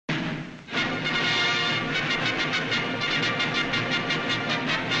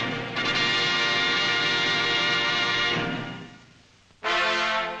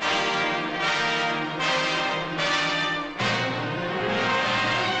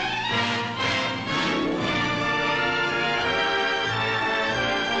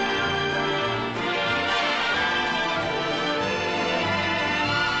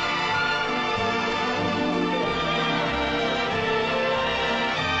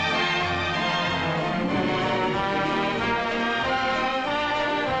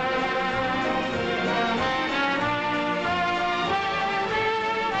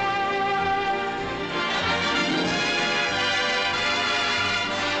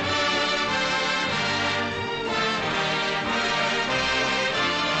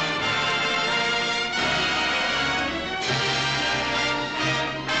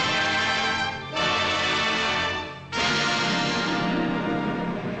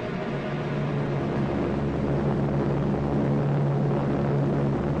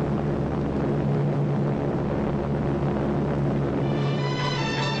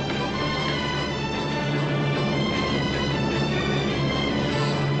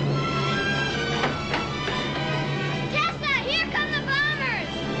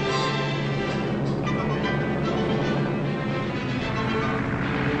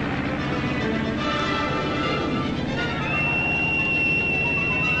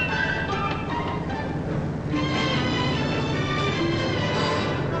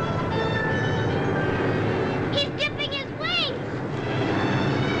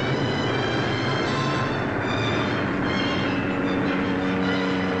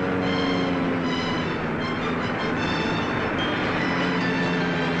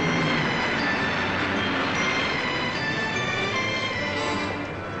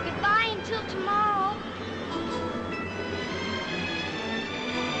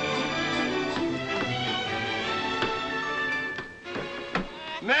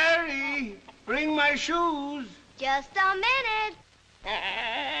my shoes. Just a minute.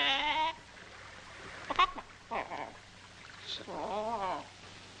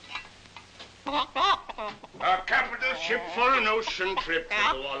 A capital ship for an ocean trip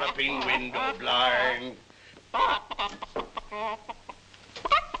with a walloping window blind.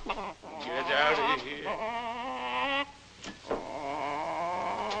 Get out of here.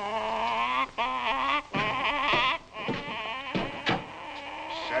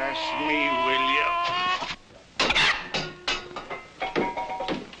 Sass me, will you?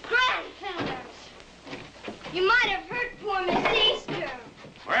 Grandfathers, you might have hurt poor Miss Easter.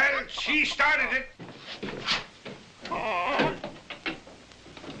 Well, she started it.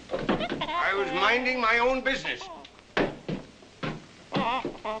 I was minding my own business.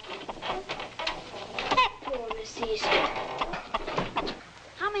 Poor Miss Easter.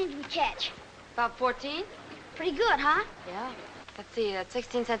 How many did we catch? About 14? Pretty good, huh? Yeah. Let's see, that's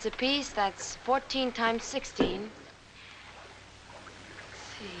 16 cents apiece. That's 14 times 16. Let's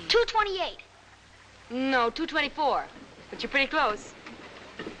see. 228. No, 224. But you're pretty close.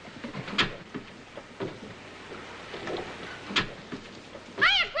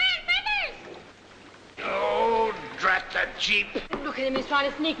 Hiya, Grandfathers! Oh, drat that Jeep. Look at him, he's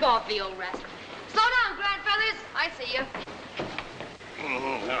trying to sneak off, the old rascal. Slow down, Grandfathers. I see you.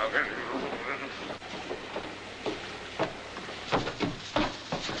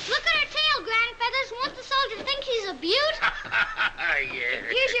 Look at her tail, Grandfeathers. Won't the soldier think he's a beaut? Yeah.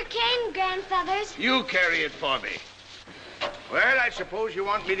 Here's your cane, Grandfeathers. You carry it for me. Well, I suppose you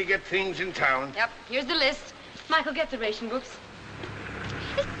want me to get things in town. Yep, here's the list. Michael, get the ration books.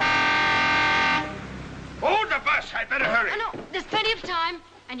 Oh, the bus. I better hurry. Oh, no, there's plenty of time.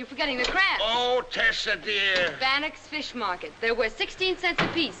 And you're forgetting the crabs. Oh, Tessa, dear. Bannock's Fish Market. They're worth 16 cents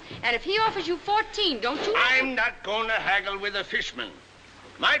apiece. And if he offers you 14, don't you... I'm not going to haggle with a fishman.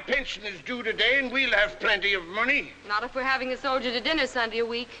 My pension is due today, and we'll have plenty of money. Not if we're having a soldier to dinner Sunday a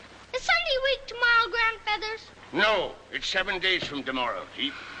week. Is Sunday week tomorrow, Grandfeathers? No, it's 7 days from tomorrow,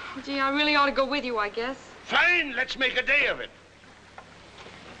 Chief. Gee, I really ought to go with you, I guess. Fine, let's make a day of it.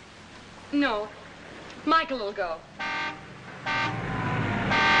 No, Michael will go.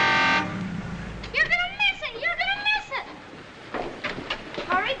 You're gonna miss it! You're gonna miss it!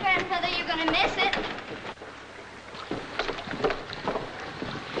 Hurry, Grandfather, you're gonna miss it.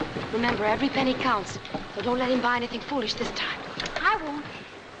 Remember, every penny counts. So don't let him buy anything foolish this time. I won't.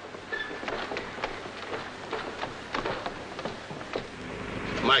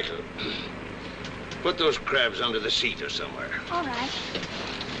 Michael, put those crabs under the seat or somewhere. All right.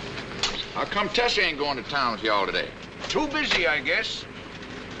 How come Tessa ain't going to town with y'all today? Too busy, I guess.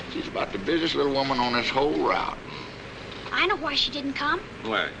 She's about the busiest little woman on this whole route. I know why she didn't come.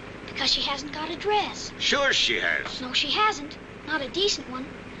 Why? Because she hasn't got a dress. Sure she has. No, she hasn't. Not a decent one.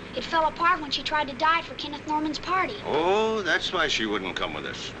 It fell apart when she tried to dye for Kenneth Norman's party. Oh, that's why she wouldn't come with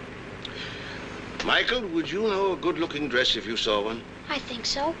us. Michael, would you know a good-looking dress if you saw one? I think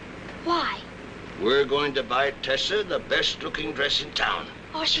so. Why? We're going to buy Tessa the best-looking dress in town.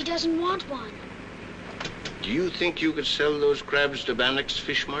 Oh, she doesn't want one. Do you think you could sell those crabs to Bannock's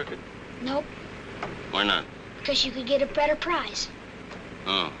Fish Market? Nope, Why not? because you could get a better price.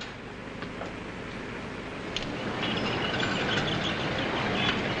 Oh.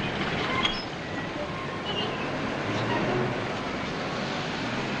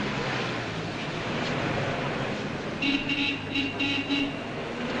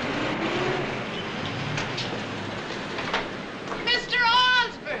 Mr.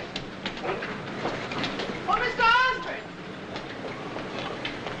 Osborne! Oh, Mr. Osborne!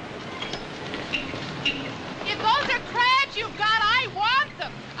 If those are crabs you've got, I want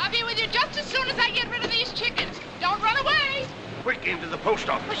them. I'll be with you just as soon as I get rid of these chickens. Don't run away. Quick, into the post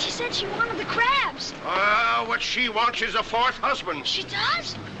office. But she said she wanted the crabs. What she wants is a fourth husband. She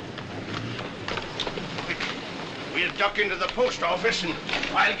does? Quick, we'll duck into the post office and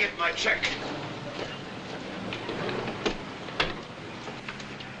I'll get my check.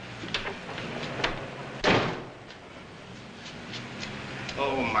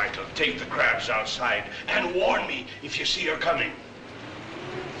 Oh, Michael, take the crabs outside and warn me if you see her coming.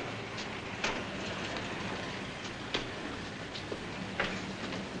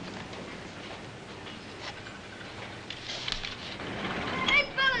 Hey,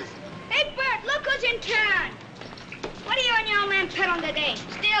 fellas. Hey, Bert, look who's in town. What are you and your old man peddling today?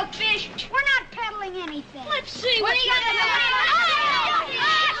 Still fish? We're not peddling anything. Let's see what you got to do.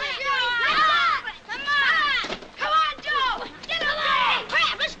 Come on. Come on, Joe. Get away.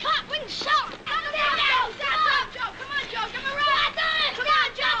 Crab, let's cut. We can sell it. Come on, Joe. Come on, Joe. Come around. Come on,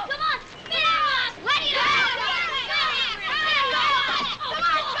 Joe. Come on. Spin it. Let it go. Come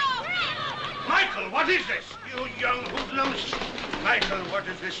on, Joe. Michael,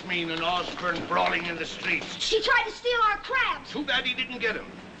 Yasmin and Osborne brawling in the streets. She tried to steal our crabs. Too bad he didn't get him.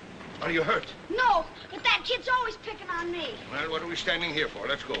 Are you hurt? No, but that kid's always picking on me. Well, what are we standing here for?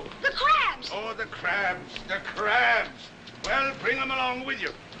 Let's go. The crabs. Oh, the crabs, the crabs. Well, bring them along with you.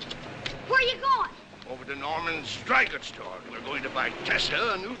 Where are you going? Over to Norman's dry goods store. We're going to buy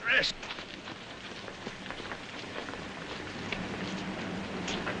Tessa a new dress.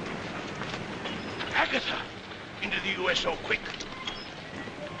 Agatha, into the USO, quick.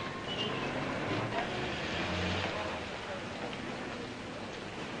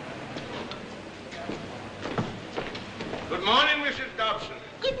 Good morning, Mrs. Dobson.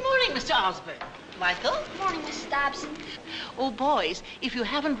 Good morning, Mr. Osborne. Michael? Good morning, Mrs. Dobson. Oh, boys, if you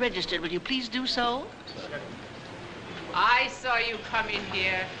haven't registered, will you please do so? I saw you come in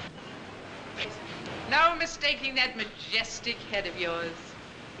here. No mistaking that majestic head of yours.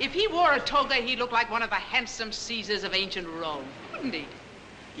 If he wore a toga, he'd look like one of the handsome Caesars of ancient Rome, wouldn't he?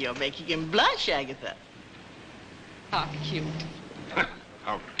 You're making him blush, Agatha. How cute.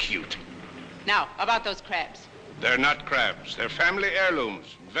 How cute. Now, about those crabs. They're not crabs. They're family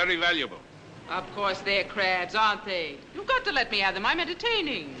heirlooms. Very valuable. Of course they're crabs, aren't they? You've got to let me have them. I'm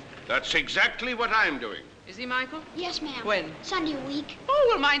entertaining. That's exactly what I'm doing. Is he, Michael? Yes, ma'am. When? Sunday week. Oh,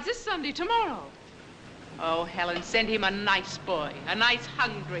 well, mine's this Sunday, tomorrow. Oh, Helen, send him a nice boy. A nice,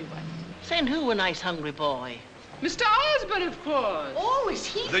 hungry one. Send who a nice, hungry boy? Mr. Osborne, of course. Oh, is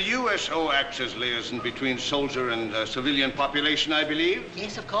he? The USO acts as liaison between soldier and civilian population, I believe.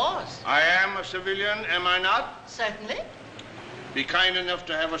 Yes, of course. I am a civilian, am I not? Certainly. Be kind enough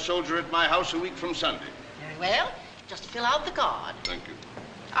to have a soldier at my house a week from Sunday. Very well. Just fill out the card. Thank you.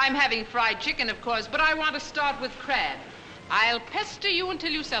 I'm having fried chicken, of course, but I want to start with crab. I'll pester you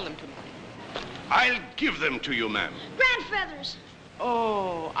until you sell them to me. I'll give them to you, ma'am. Grandfeathers.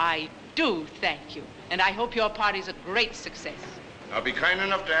 Oh, I do thank you. And I hope your party's a great success. I'll be kind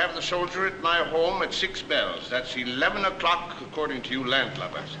enough to have the soldier at my home at 6 bells. That's 11 o'clock, according to you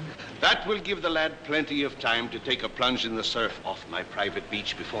landlubbers. That will give the lad plenty of time to take a plunge in the surf off my private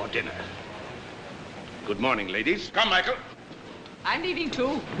beach before dinner. Good morning, ladies. Come, Michael. I'm leaving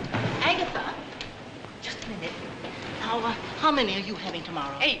too. Agatha, just a minute. Now, how many are you having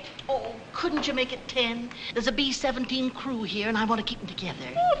tomorrow? 8. Oh, couldn't you make it 10? There's a B-17 crew here, and I want to keep them together.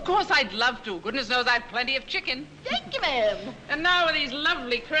 Oh, of course I'd love to. Goodness knows I've plenty of chicken. Thank you, ma'am. And now with these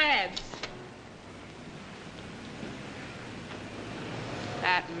lovely crabs.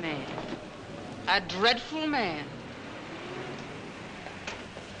 That man. A dreadful man.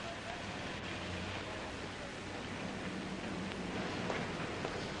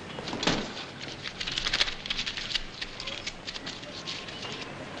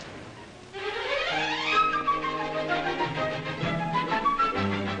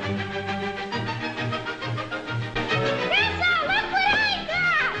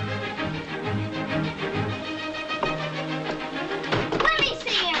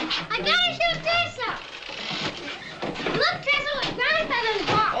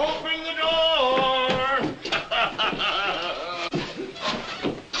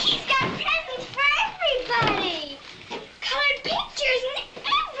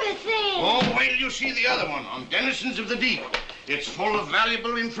 Of the deep. It's full of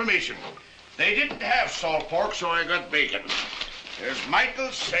valuable information. They didn't have salt pork, so I got bacon. There's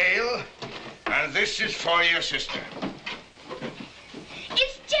Michael's sale, and this is for your sister.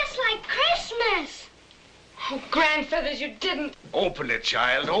 It's just like Christmas. Oh, Grandfeathers, you didn't. Open it,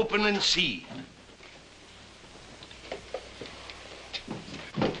 child. Open and see.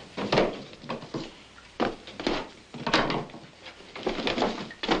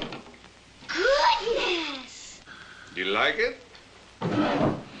 Do you like it?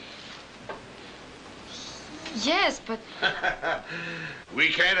 Yes, but... We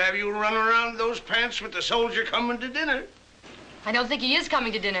can't have you run around those pants with the soldier coming to dinner. I don't think he is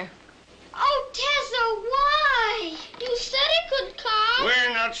coming to dinner. Oh, Tessa, why? You said he could come.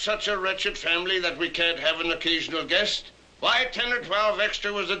 We're not such a wretched family that we can't have an occasional guest. Why, 10 or 12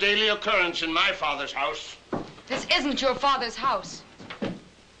 extra was a daily occurrence in my father's house. This isn't your father's house.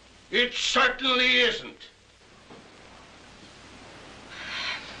 It certainly isn't.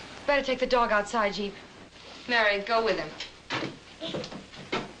 Better take the dog outside, Jeep. Mary, go with him.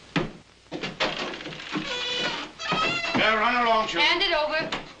 Yeah, run along, Joe. Hand it over.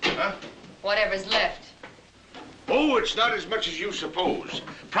 Huh? Whatever's left. Oh, it's not as much as you suppose.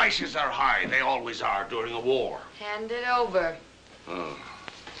 Prices are high. They always are during a war. Hand it over. Oh.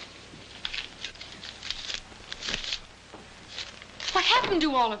 What happened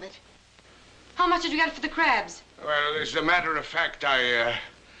to all of it? How much did you get for the crabs? Well, as a matter of fact, I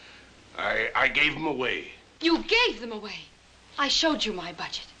gave them away. You gave them away. I showed you my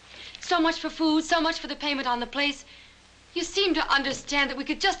budget. So much for food, so much for the payment on the place. You seem to understand that we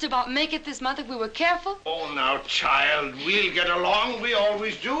could just about make it this month if we were careful. Oh, now, child, we'll get along. We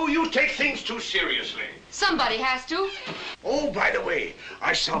always do. You take things too seriously. Somebody has to. Oh, by the way,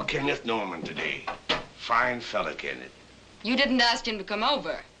 I saw Kenneth Norman today. Fine fella, Kenneth. You didn't ask him to come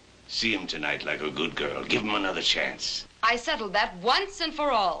over. See him tonight like a good girl. Give him another chance. I settled that once and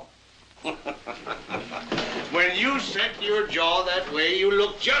for all. When you set your jaw that way, you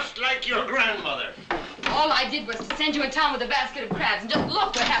look just like your grandmother. All I did was to send you in town with a basket of crabs, and just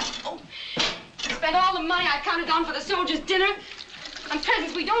look what happened. Oh, I spent all the money I counted on for the soldiers' dinner on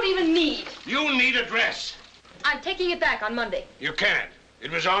presents we don't even need. You need a dress. I'm taking it back on Monday. You can't.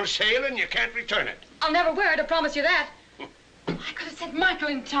 It was on sale and you can't return it. I'll never wear it, I promise you that. I could have sent Michael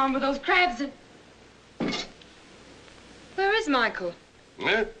in town with those crabs and... Where is Michael?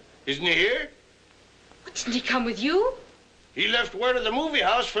 Huh? Isn't he here? What, didn't he come with you? He left word at the movie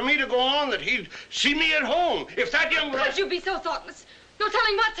house for me to go on that he'd see me at home. If that young... Could you be so thoughtless? No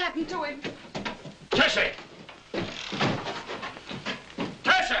telling what's happened to him. Tessa!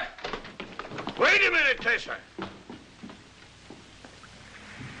 Tessa! Wait a minute, Tessa.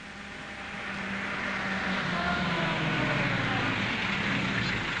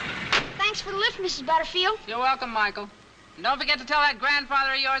 Thanks for the lift, Mrs. Butterfield. You're welcome, Michael. And don't forget to tell that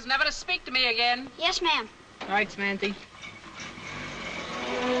grandfather of yours never to speak to me again. Yes, ma'am. Right, Samantha.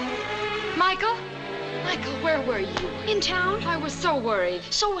 Michael? Michael, where were you? In town? I was so worried.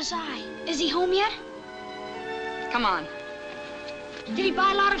 So was I. Is he home yet? Come on. Did he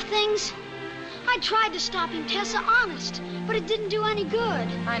buy a lot of things? I tried to stop him, Tessa, honest. But it didn't do any good.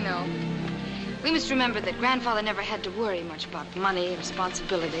 I know. We must remember that Grandfather never had to worry much about money and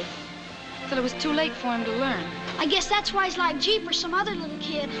responsibility till it was too late for him to learn. I guess that's why he's like Jeep or some other little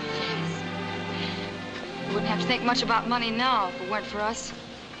kid. We wouldn't have to think much about money now if it weren't for us.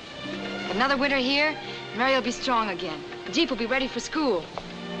 But another winter here, Mary will be strong again. Jeep will be ready for school.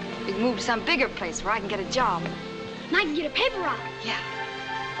 We can move to some bigger place where I can get a job. And I can get a paper route. Yeah.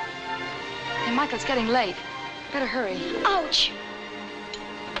 Hey, Michael, it's getting late. Better hurry. Ouch.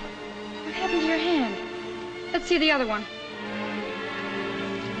 What happened to your hand? Let's see the other one.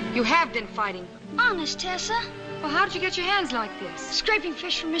 You have been fighting. Honest, Tessa. Well, how did you get your hands like this? Scraping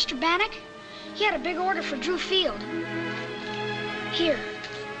fish for Mr. Bannock. He had a big order for Drew Field. Here.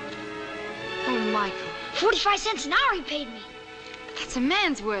 Oh, Michael. 45 cents an hour he paid me. That's a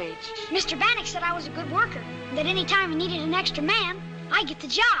man's wage. Mr. Bannock said I was a good worker, and that any time he needed an extra man, I get the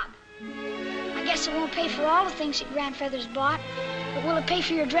job. I guess it won't pay for all the things that Grandfather's bought, but will it pay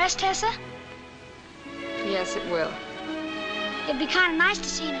for your dress, Tessa? Yes, it will. It'd be kind of nice to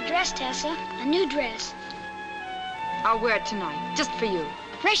see you in a dress, Tessa. A new dress. I'll wear it tonight, just for you.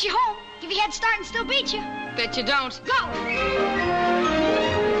 Race you home, give you a head start and still beat you. Bet you don't. Go!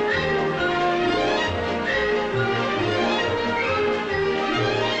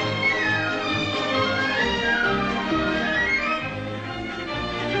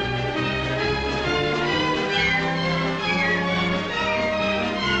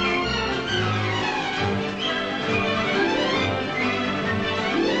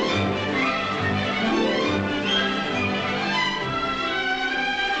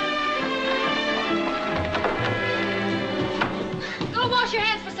 Wash your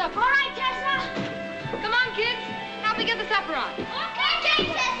hands for supper. All right, Tessa. Come on, kids. Help me get the supper on.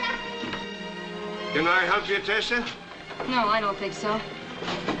 Okay, Tessa. Can I help you, Tessa? No, I don't think so.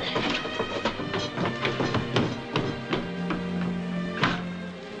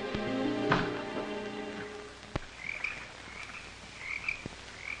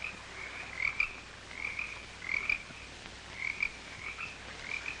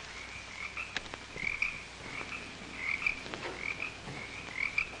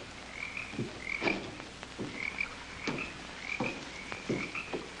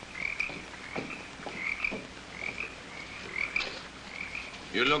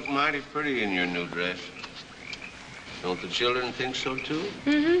 You look mighty pretty in your new dress. Don't the children think so, too?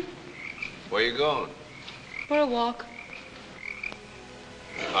 Mm-hmm. Where you going? For a walk.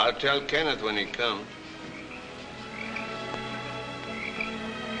 I'll tell Kenneth when he comes.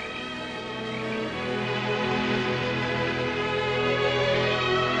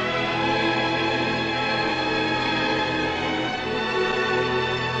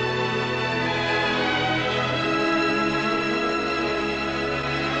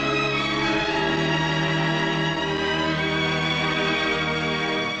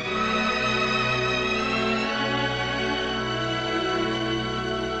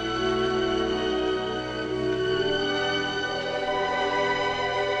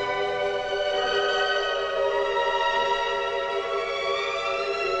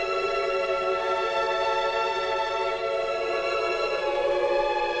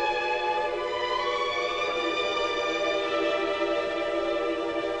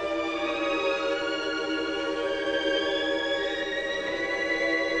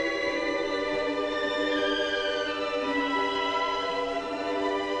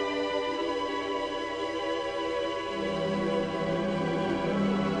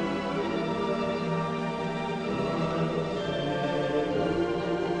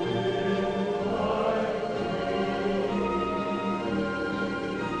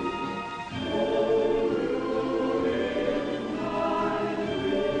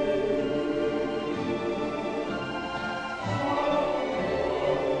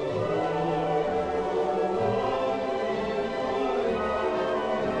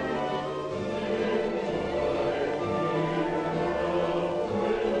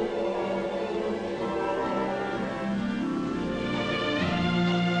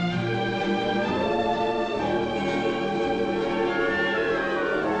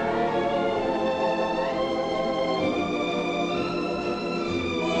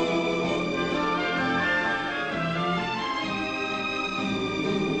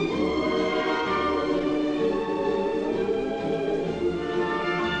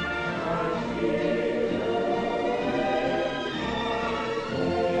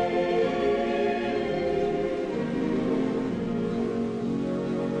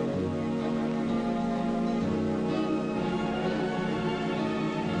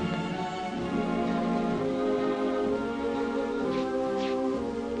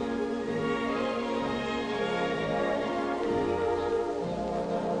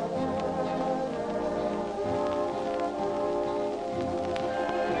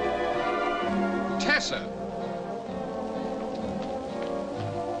 Tessa!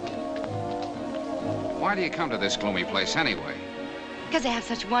 Why do you come to this gloomy place anyway? Because they have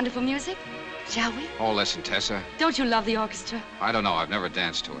such wonderful music. Shall we? Oh, listen, Tessa. Don't you love the orchestra? I don't know. I've never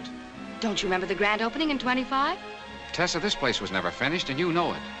danced to it. Don't you remember the grand opening in 25? Tessa, this place was never finished, and you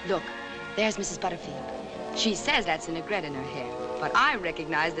know it. Look, there's Mrs. Butterfield. She says that's an aigrette in her hair, but I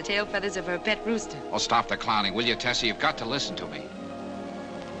recognize the tail feathers of her pet rooster. Oh, stop the clowning, will you, Tessa? You've got to listen to me.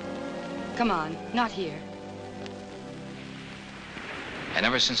 Come on, not here. And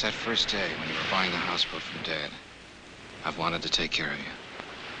ever since that first day when you were buying the houseboat from Dad, I've wanted to take care of you.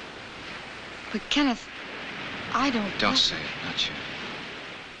 But Kenneth, I don't... Don't say it, not you.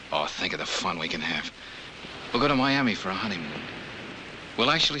 Oh, think of the fun we can have. We'll go to Miami for a honeymoon.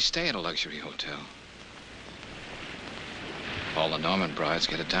 We'll actually stay at a luxury hotel. All the Norman brides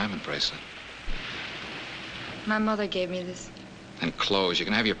get a diamond bracelet. My mother gave me this. And clothes. You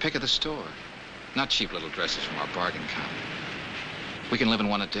can have your pick of the store. Not cheap little dresses from our bargain counter. We can live in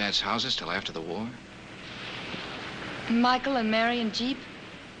one of Dad's houses till after the war. And Michael and Mary and Jeep?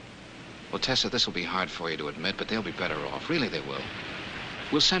 Well, Tessa, this will be hard for you to admit, but they'll be better off. Really, they will.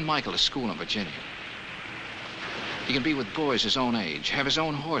 We'll send Michael to school in Virginia. He can be with boys his own age, have his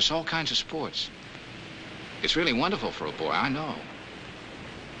own horse, all kinds of sports. It's really wonderful for a boy, I know.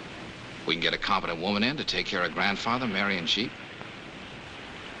 We can get a competent woman in to take care of grandfather, Mary and Jeep.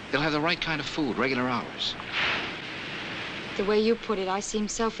 They'll have the right kind of food, regular hours. The way you put it, I seem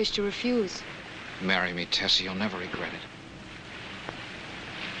selfish to refuse. Marry me, Tessa, you'll never regret it.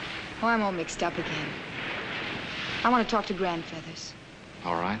 Oh, I'm all mixed up again. I want to talk to Grandfeathers.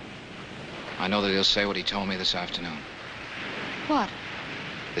 All right. I know that he'll say what he told me this afternoon. What?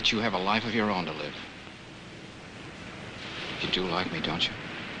 That you have a life of your own to live. You do like me, don't you?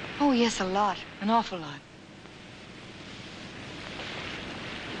 Oh, yes, a lot. An awful lot.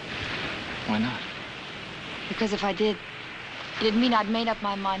 Why not? Because if I did, it'd mean I'd made up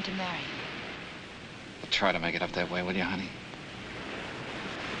my mind to marry. Try to make it up that way, will you, honey?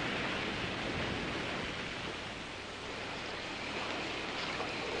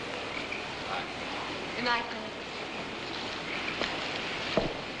 Good night, Kenneth.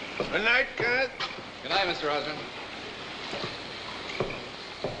 Good night, Kenneth. Good night, Mr. Osmond.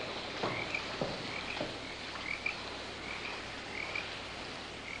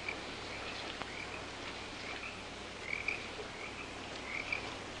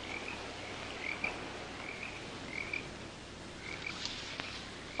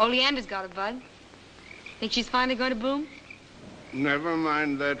 Oleander's got a bud. Think she's finally going to bloom? Never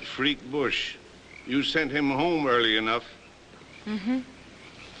mind that freak Bush. You sent him home early enough. Mm-hmm.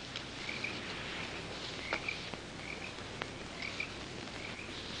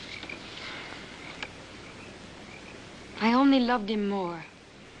 I only loved him more.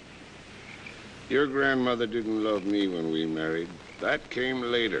 Your grandmother didn't love me when we married. That came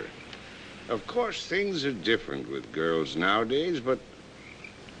later. Of course, things are different with girls nowadays, but...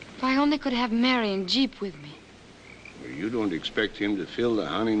 If I only could have Mary and Jeep with me. Well, you don't expect him to fill the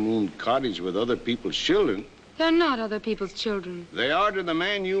honeymoon cottage with other people's children. They're not other people's children. They are to the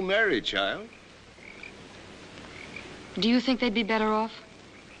man you marry, child. Do you think they'd be better off?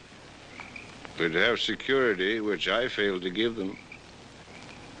 They'd have security, which I failed to give them.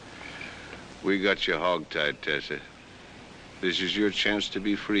 We got you hogtied, Tessa. This is your chance to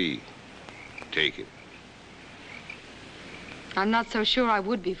be free. Take it. I'm not so sure I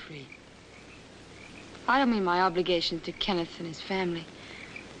would be free. I don't mean my obligation to Kenneth and his family.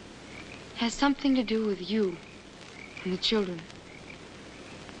 It has something to do with you and the children.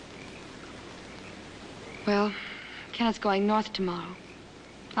 Well, Kenneth's going north tomorrow.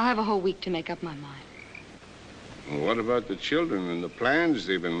 I'll have a whole week to make up my mind. Well, what about the children and the plans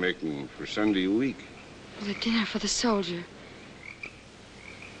they've been making for Sunday week? The dinner for the soldier.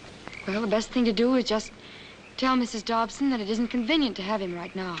 Well, the best thing to do is just tell Mrs. Dobson that it isn't convenient to have him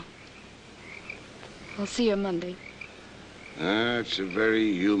right now. I'll see her Monday. That's a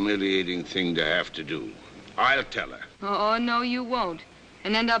very humiliating thing to have to do. I'll tell her. Oh, no, you won't.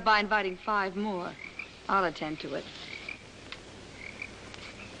 And end up by inviting 5 more. I'll attend to it.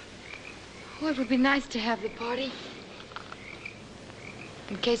 Oh, it would be nice to have the party.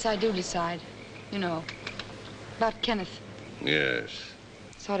 In case I do decide, you know, about Kenneth. Yes.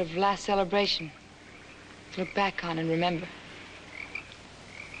 Sort of last celebration. Look back on and remember.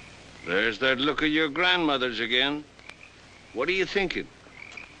 There's that look of your grandmother's again. What are you thinking?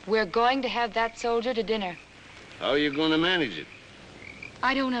 We're going to have that soldier to dinner. How are you going to manage it?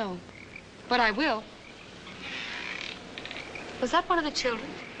 I don't know, but I will. Was that one of the children?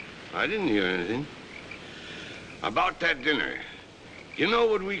 I didn't hear anything. About that dinner, you know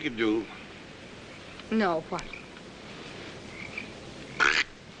what we could do? No, what?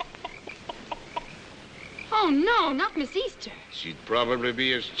 Oh, no, not Miss Easter. She'd probably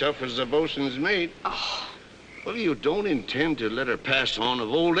be as tough as the bosun's mate. Oh, Well, you don't intend to let her pass on of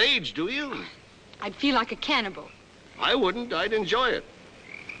old age, do you? I'd feel like a cannibal. I wouldn't. I'd enjoy it.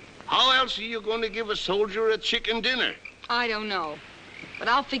 How else are you going to give a soldier a chicken dinner? I don't know, but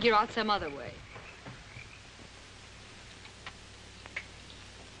I'll figure out some other way.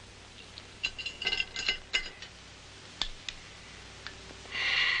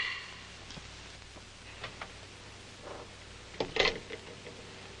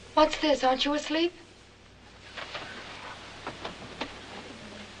 What's this? Aren't you asleep?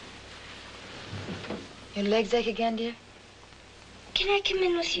 Your legs ache again, dear? Can I come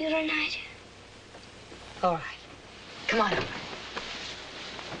in with you tonight? All right. Come on over.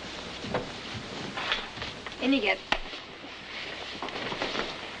 In you get.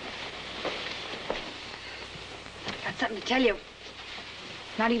 Got something to tell you.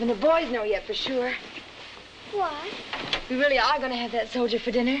 Not even the boys know yet for sure. Why? We really are going to have that soldier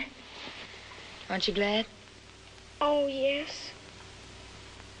for dinner. Aren't you glad? Oh, yes.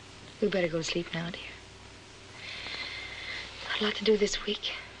 We better go to sleep now, dear. Got a lot to do this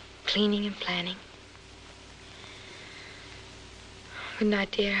week. Cleaning and planning. Good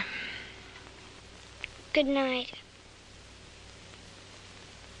night, dear. Good night.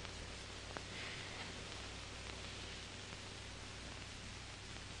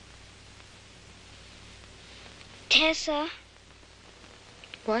 Tessa,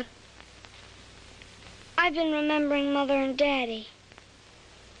 What? I've been remembering Mother and Daddy.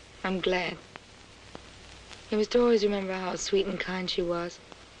 I'm glad. You must always remember how sweet and kind she was.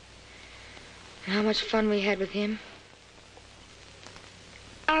 And how much fun we had with him.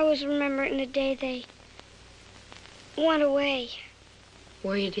 I was remembering the day they went away.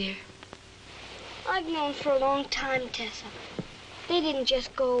 Were you, dear? I've known for a long time, Tessa. They didn't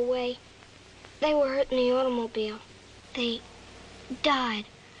just go away. They were hurt in the automobile. They died.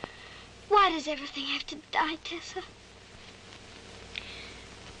 Why does everything have to die, Tessa?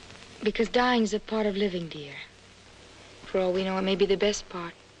 Because dying's a part of living, dear. For all we know, it may be the best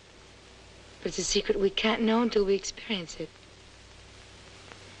part. But it's a secret we can't know until we experience it.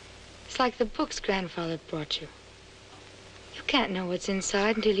 It's like the books Grandfather brought you. You can't know what's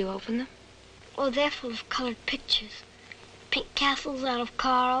inside until you open them. Oh, they're full of colored pictures. Pink castles out of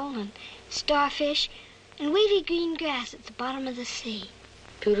coral and starfish and wavy green grass at the bottom of the sea.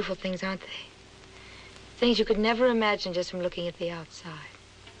 Beautiful things, aren't they? Things you could never imagine just from looking at the outside.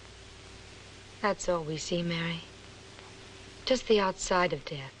 That's all we see, Mary. Just the outside of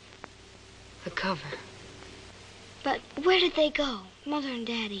death. The cover. But where did they go, Mother and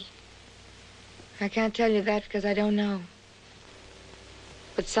Daddy? I can't tell you that because I don't know.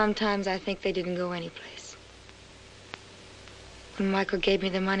 But sometimes I think they didn't go anyplace. When Michael gave me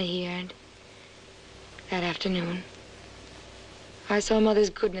the money he earned that afternoon, I saw Mother's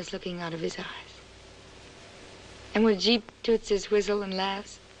goodness looking out of his eyes. And when Jeep toots his whistle and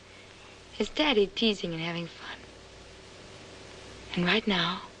laughs, it's Daddy teasing and having fun. And right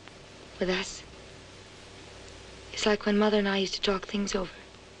now, with us, it's like when Mother and I used to talk things over.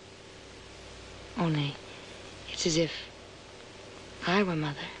 Only, it's as if I were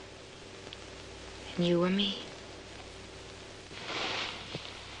Mother and you were me.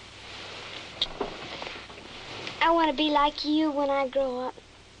 I want to be like you when I grow up.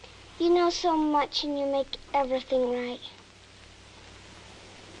 You know so much and you make everything right.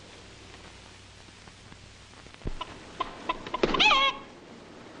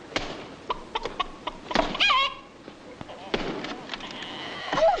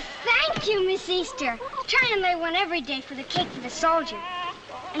 Oh, thank you, Miss Easter. Try and lay one every day for the cake for the soldier.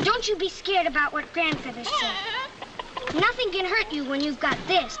 And don't you be scared about what Grandfather said. Nothing can hurt you when you've got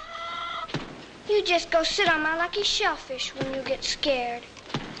this. You just go sit on my lucky shellfish when you get scared.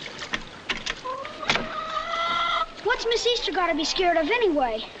 What's Miss Easter got to be scared of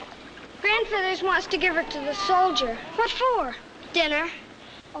anyway? Grandfather wants to give her to the soldier. What for? Dinner.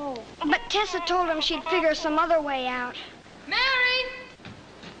 Oh. But Tessa told him she'd figure some other way out. Mary!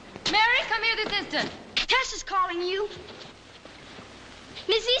 Mary, come here this instant. Tessa's calling you.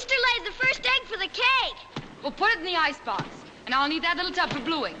 Miss Easter laid the first egg for the cake. We'll put it in the icebox, and I'll need that little tub for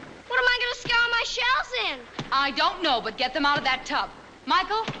bluing. What am I going to scour my shells in? I don't know, but get them out of that tub.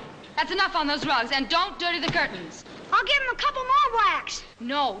 Michael, that's enough on those rugs, and don't dirty the curtains. I'll give him a couple more whacks.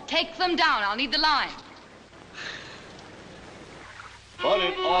 No, take them down. I'll need the line. But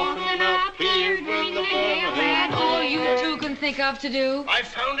it often appears when the That's all you two can think of to do. I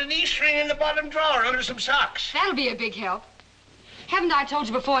found an E-string in the bottom drawer under some socks. That'll be a big help. Haven't I told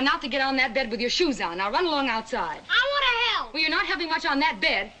you before not to get on that bed with your shoes on? Now run along outside. I want to help. Well, you're not helping much on that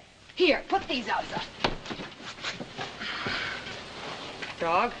bed. Here, put these outside.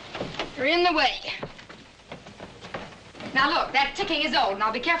 Dog, you're in the way. Now look, that ticking is old.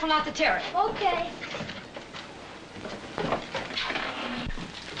 Now be careful not to tear it. Okay.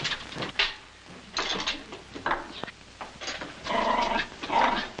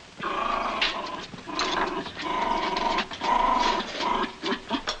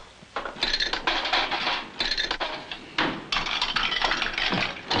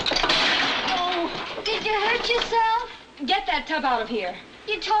 Get that tub out of here.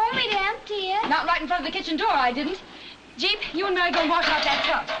 You told me to empty it. Not right in front of the kitchen door, I didn't. Jeep, you and Mary go and wash out that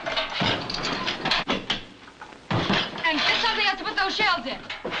tub. And get something else to put those shells in.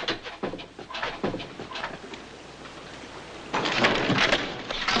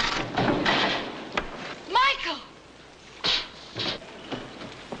 Michael!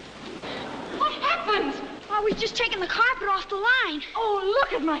 What happened? Oh, we've just taken the carpet off the line. Oh,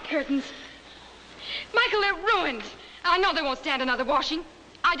 look at my curtains. Michael, they're ruined. I know they won't stand another washing.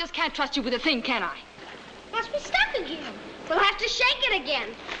 I just can't trust you with a thing, can I? Must be stuck again. We'll have to shake it again.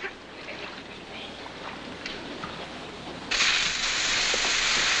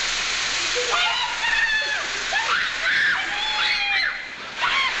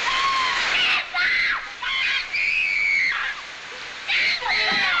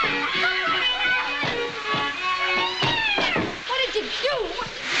 What did you do?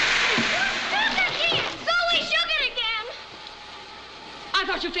 I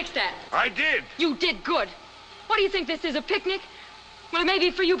thought you fixed that. I did. You did good. What do you think this is, a picnic? Well, it may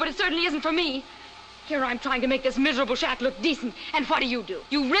be for you, but it certainly isn't for me. Here I'm trying to make this miserable shack look decent, and what do?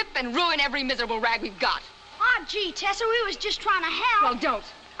 You rip and ruin every miserable rag we've got. Oh, gee, Tessa, we was just trying to help. Well, don't.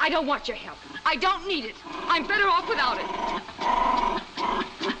 I don't want your help. I don't need it. I'm better off without it.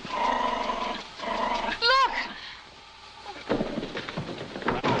 Look!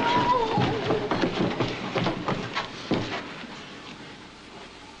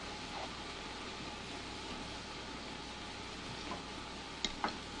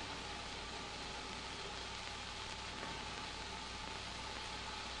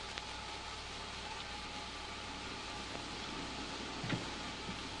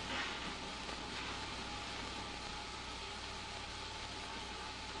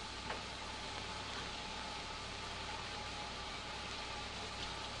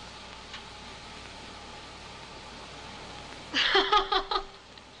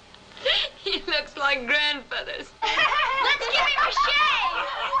 He looks like grandfathers. Let's give him a shave.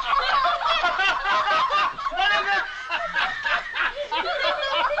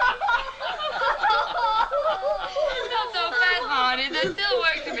 Not so fast, Marty. There's still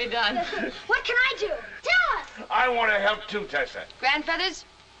work to be done. What can I do? Tell us. I want to help too, Tessa. Grandfeathers,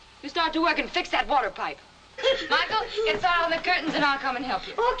 you start to work and fix that water pipe. Michael, get started on the curtains and I'll come and help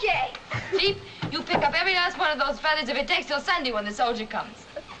you. Okay. Jeep, you pick up every last one of those feathers if it takes till Sunday when the soldier comes.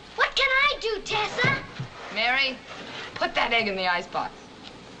 What can I do, Tessa? Mary, put that egg in the icebox.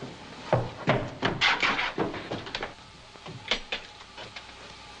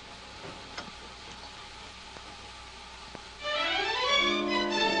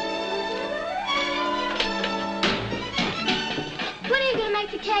 When are you going to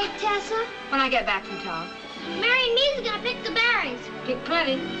make the cake, Tessa? When I get back from town. Mary and me's going to pick the berries. Pick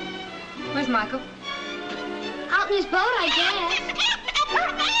plenty. Where's Michael? Out in his boat, I guess.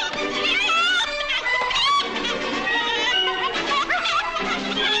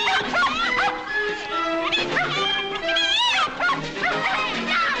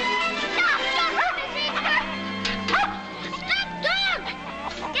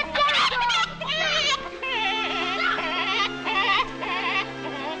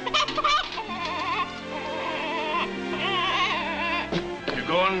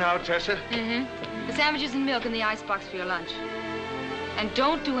 Going now, Tessa? Mm-hmm. The sandwiches and milk in the icebox for your lunch. And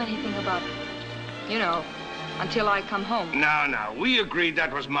don't do anything about, until I come home. Now, we agreed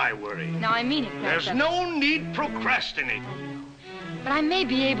that was my worry. Now, I mean it, There's Grandfather. no need procrastinating. But I may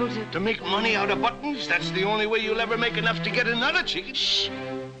be able to... To make money out of buttons, that's the only way you'll ever make enough to get another chicken. Shh.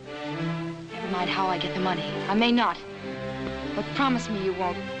 Never mind how I get the money. I may not. But promise me you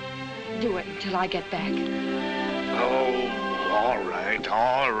won't do it until I get back. Oh, all right,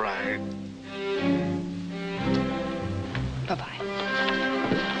 all right. Bye-bye.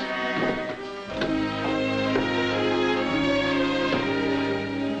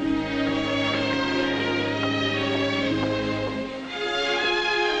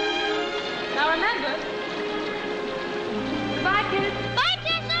 Now remember. Goodbye, kids. Bye,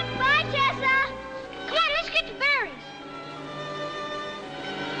 Tessa. Bye, Tessa. Come on, let's get the berries.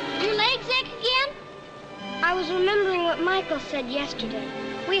 I was remembering what Michael said yesterday.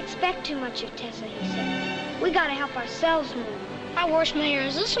 We expect too much of Tessa, he said. We gotta help ourselves more. I washed my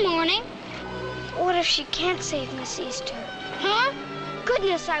ears this morning. What if she can't save Miss Easter? Huh?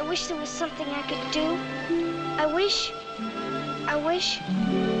 Goodness, I wish there was something I could do. I wish... I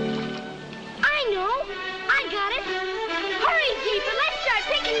know! I got it! Hurry, Jeeper, let's start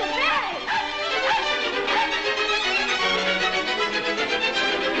picking the berries!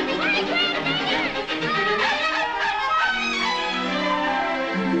 Hurry,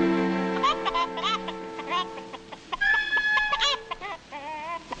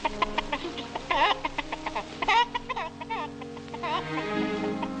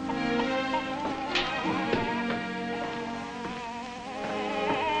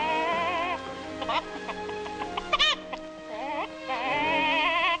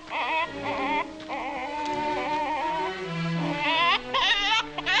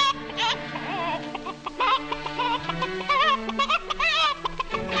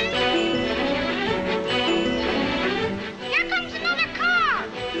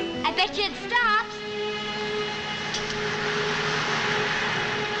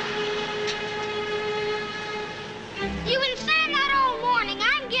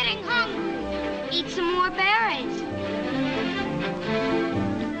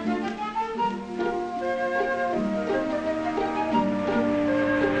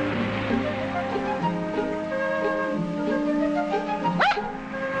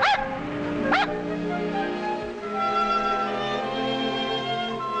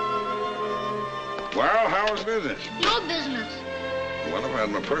 Well, how was business? No business. Well, I've had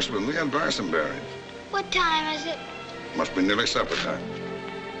my purse with me and buy some berries. What time is it? Must be nearly supper time.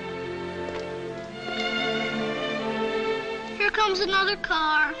 Here comes another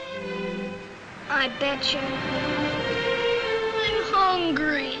car. I bet you. I'm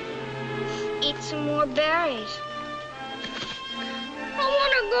hungry. Eat some more berries. I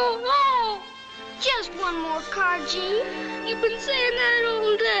want to go home. Just one more car, Jeep. You've been saying that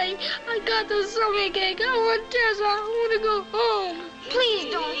all day. I got the stomach ache. I want Tessa. I want to go home.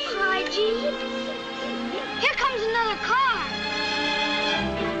 Please don't cry, Jeep. Here comes another car.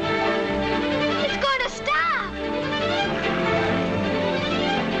 It's going to stop.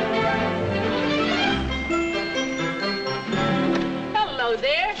 Hello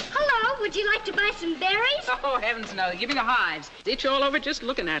there. Hello, would you like to buy some berries? Oh, heavens no. Give me the hives. Itch all over just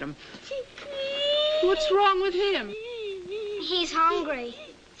looking at them. What's wrong with him? He's hungry.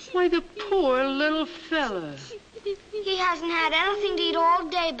 Why, the poor little fella. He hasn't had anything to eat all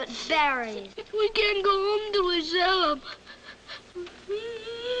day but berries. We can't go home till we sell them.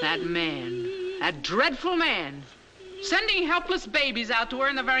 That man, that dreadful man, sending helpless babies out to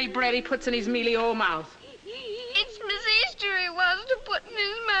earn the very bread he puts in his mealy old mouth. It's Miss Easter he wants to put in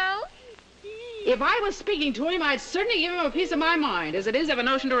his mouth. If I was speaking to him, I'd certainly give him a piece of my mind. As it is, I have a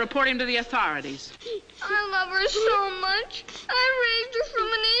notion to report him to the authorities. I love her so much. I raised her from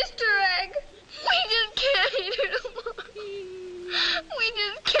an Easter egg. We just can't eat her alone. We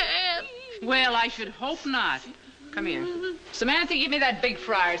just can't. Well, I should hope not. Come here. Samantha, give me that big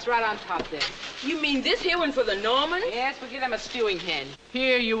fryer. It's right on top there. You mean this here one for the Normans? Yes, we'll give them a stewing hen.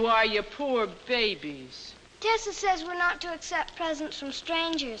 Here you are, you poor babies. Tessa says we're not to accept presents from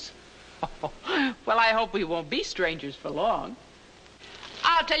strangers. Well, I hope we won't be strangers for long.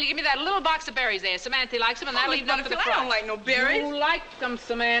 I'll tell you, give me that little box of berries there. Samantha likes them, and that'll leave enough for the fry. I don't like no berries. You like them,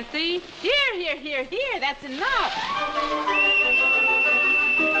 Samantha. Here. That's enough.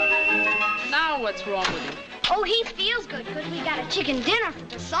 Now what's wrong with him? Oh, he feels good because we got a chicken dinner for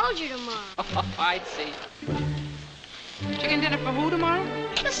the soldier tomorrow. Oh, I see. Chicken dinner for who tomorrow?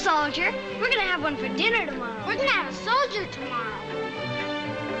 The soldier. We're going to have one for dinner tomorrow. We're going to have a soldier tomorrow.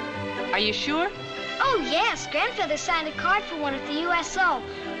 Are you sure? Oh, yes. Grandfather signed a card for one at the USO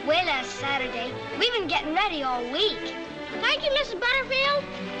way last Saturday. We've been getting ready all week. Thank you, Mrs. Butterfield.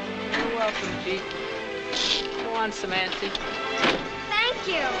 You're welcome, Pete. Go on, Samantha. Thank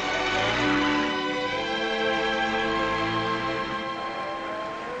you.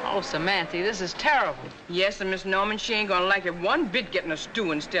 Oh, Samantha, this is terrible. Yes, and Miss Norman, she ain't gonna like it one bit getting a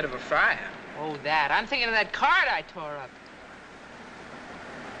stew instead of a fryer. Oh, that. I'm thinking of that card I tore up.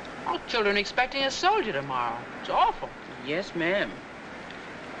 All children expecting a soldier tomorrow. It's awful. Yes, ma'am.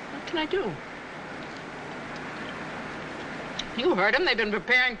 What can I do? You heard them. They've been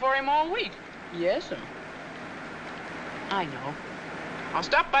preparing for him all week. Yes, sir. I know. I'll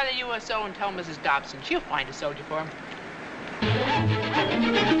stop by the USO and tell Mrs. Dobson. She'll find a soldier for him.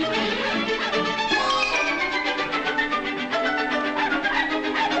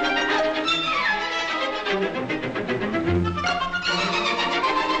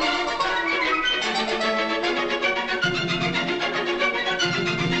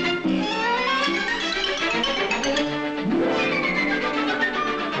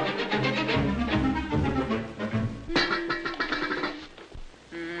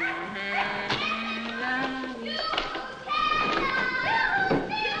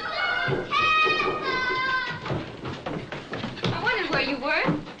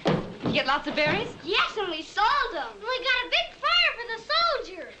 berries? Yes, and we sold them. We got a big fire for the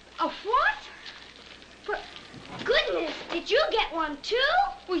soldier. A what? For goodness, did you get one too?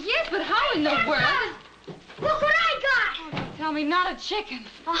 Well, yes, but how in the world? Look what I got. Oh, tell me, not a chicken.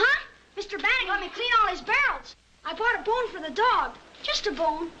 Uh-huh. Mr. Bannock let me clean all his barrels. I bought a bone for the dog. Just a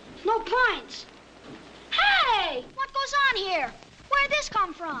bone. No points. Hey! What goes on here? Where'd this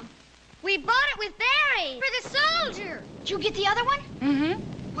come from? We bought it with berries. For the soldier. Did you get the other one?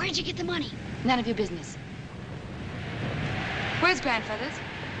 Mm-hmm. Where'd you get the money? None of your business. Where's Grandfather's?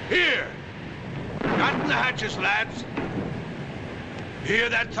 Here. Got in the hatches, lads. Hear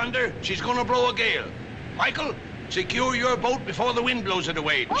that thunder? She's gonna blow a gale. Michael, secure your boat before the wind blows it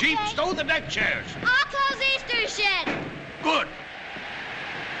away. Okay. Jeep, stow the deck chairs. I'll close Easter's shed. Good.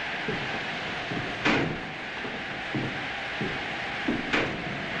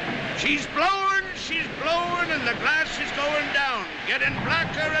 She's blowing, and the glass is going down, getting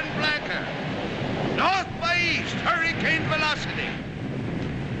blacker and blacker. North by east, hurricane velocity.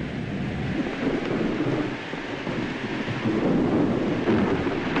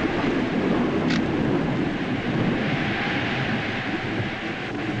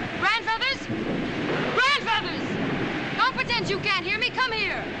 Grandfathers! Grandfathers! Don't pretend you can't hear me. Come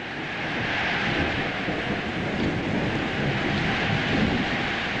here.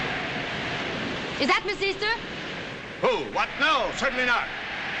 Is that Miss Easter? Who? What? No, certainly not.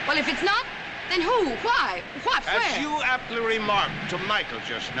 Well, if it's not, then who? Why? What? As Where? you aptly remarked to Michael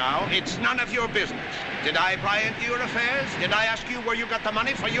just now, it's none of your business. Did I pry into your affairs? Did I ask you where you got the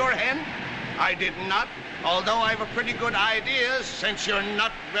money for your hen? I did not, although I've a pretty good idea, since you're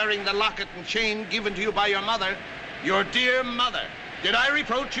not wearing the locket and chain given to you by your mother, your dear mother. Did I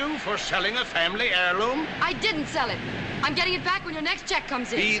reproach you for selling a family heirloom? I didn't sell it. I'm getting it back when your next check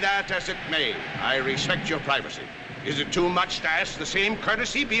comes in. Be that as it may, I respect your privacy. Is it too much to ask the same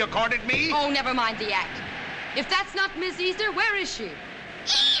courtesy be accorded me? Oh, never mind the act. If that's not Miss Easter, where is she?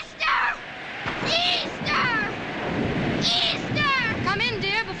 Easter! Easter! Easter! Come in,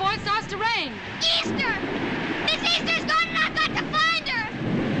 dear, before it starts to rain. Easter! Miss Easter's gone and I've got to find her!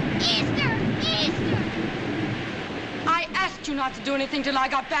 Easter! Easter! I asked you not to do anything till I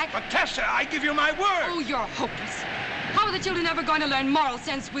got back. But Tessa, I give you my word. Oh, you're hopeless. How are the children ever going to learn moral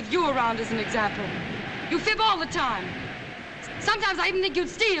sense with you around as an example? You fib all the time. Sometimes I even think you'd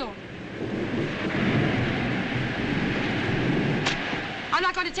steal. I'm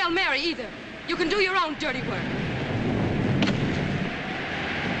not going to tell Mary either. You can do your own dirty work.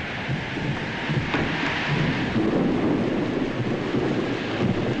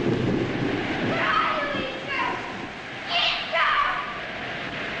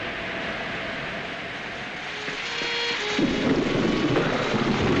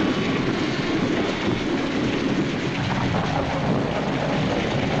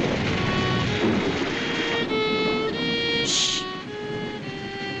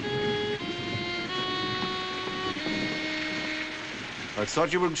 I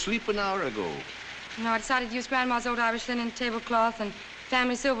thought you were asleep an hour ago. No, I decided to use Grandma's old Irish linen tablecloth and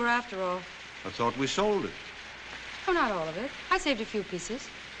family silver after all. I thought we sold it. Oh, not all of it. I saved a few pieces.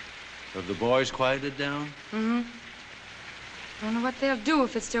 Have the boys quieted down? Mm-hmm. I don't know what they'll do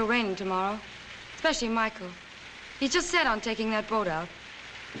if it's still raining tomorrow. Especially Michael. He's just set on taking that boat out.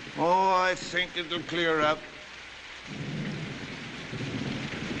 Oh, I think it'll clear up.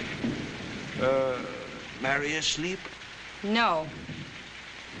 Mary asleep? No.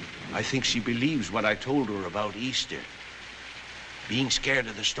 I think she believes what I told her about Easter. Being scared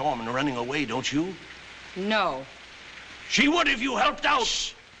of the storm and running away, don't you? No. She would if you helped out.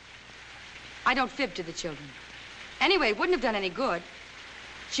 Shh. I don't fib to the children. Anyway, it wouldn't have done any good.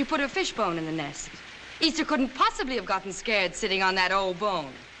 She put her fishbone in the nest. Easter couldn't possibly have gotten scared sitting on that old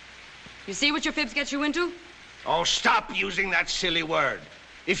bone. You see what your fibs get you into? Oh, stop using that silly word.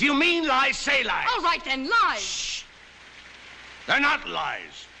 If you mean lies, say lies. All right, then, lies. Shh. They're not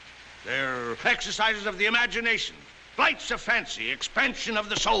lies. They're exercises of the imagination, flights of fancy, expansion of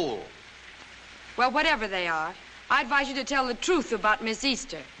the soul. Well, whatever they are, I advise you to tell the truth about Miss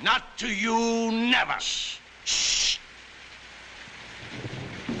Easter. Not to you, never. Shh. Shh.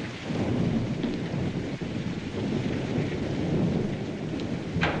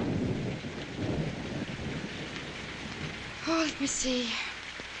 Oh, let me see.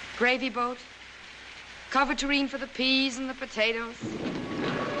 Gravy boat, cover tureen for the peas and the potatoes.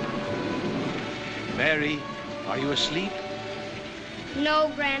 Mary, are you asleep?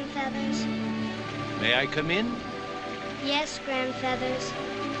 No, Grandfeathers. May I come in? Yes, Grandfeathers.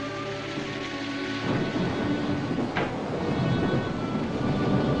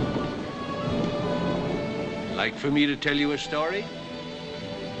 Like for me to tell you a story?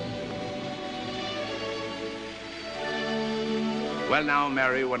 Well, now,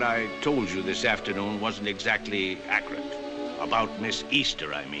 Mary, what I told you this afternoon wasn't exactly accurate. About Miss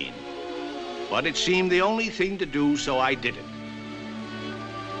Easter, I mean. But it seemed the only thing to do, so I did it.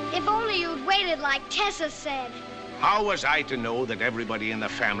 If only you'd waited like Tessa said. How was I to know that everybody in the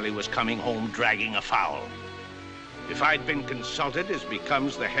family was coming home dragging a fowl? If I'd been consulted as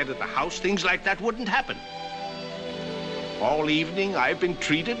becomes the head of the house, things like that wouldn't happen. All evening, I've been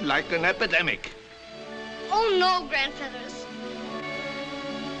treated like an epidemic. Oh, no, Grandfeathers.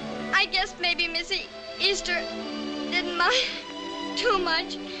 I guess maybe Missy Easter didn't mind too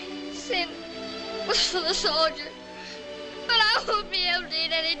much. Sin was for the soldier. But I won't be able to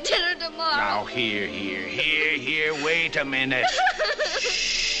eat any dinner tomorrow. Now, here, wait a minute.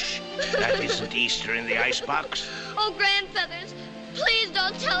 Shh. That isn't Easter in the icebox. Oh, Grandfeathers, please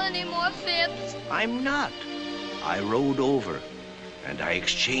don't tell any more fibs. I'm not. I rode over, and I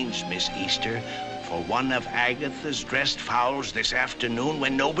exchanged Miss Easter for one of Agatha's dressed fowls this afternoon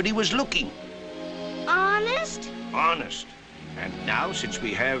when nobody was looking. Honest? Honest. And now, since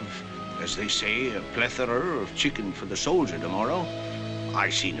we have, as they say, a plethora of chicken for the soldier tomorrow, I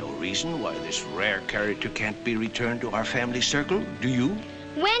see no reason why this rare character can't be returned to our family circle. Do you?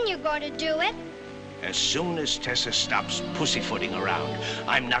 When you going to do it? As soon as Tessa stops pussyfooting around.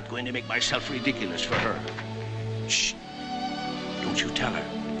 I'm not going to make myself ridiculous for her. Shh. Don't you tell her.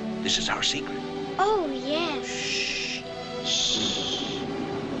 This is our secret. Oh, yes. Shh. Shh.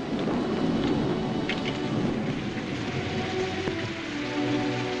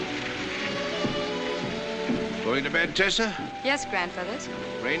 Going to bed, Tessa? Yes, Grandfeathers.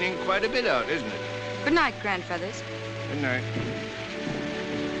 Raining quite a bit out, isn't it? Good night, Grandfeathers. Good night.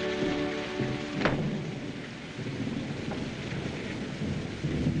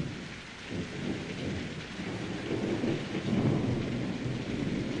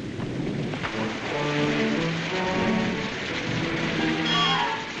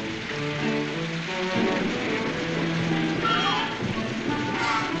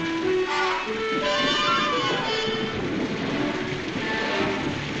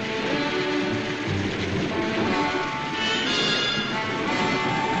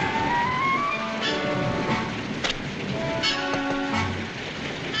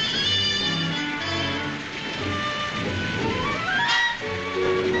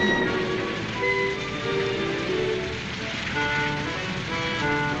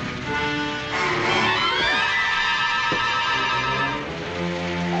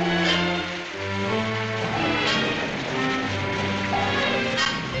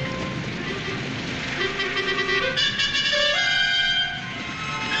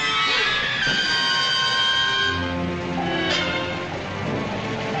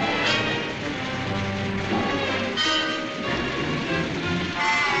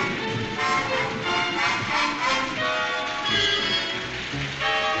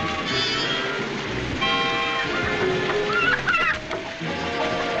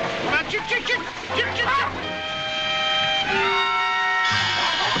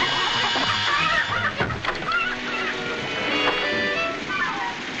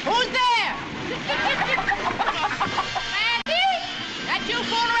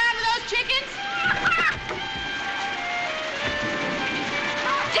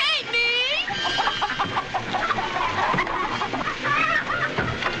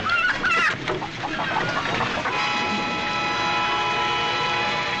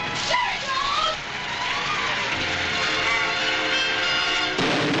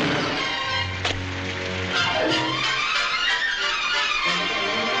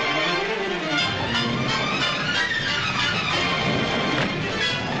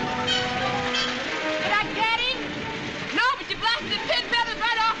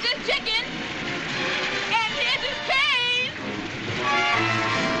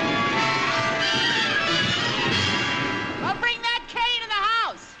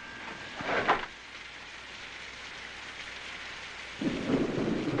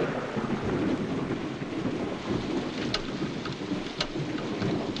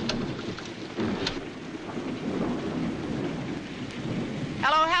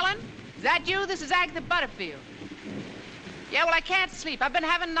 This is Agatha Butterfield. Yeah, well, I can't sleep. I've been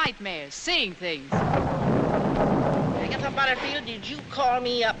having nightmares, seeing things. Agatha Butterfield, did you call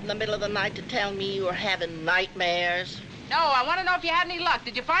me up in the middle of the night to tell me you were having nightmares? No, I want to know if you had any luck.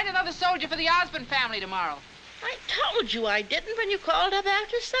 Did you find another soldier for the Osborne family tomorrow? I told you I didn't when you called up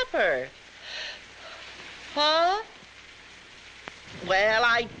after supper. Huh? Well,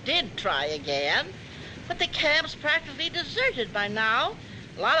 I did try again, but the camp's practically deserted by now.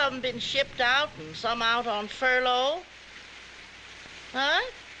 A lot of them been shipped out and some out on furlough. Huh?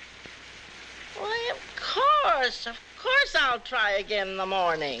 Why, of course I'll try again in the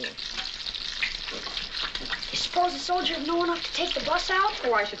morning. You suppose the soldier would know enough to take the bus out?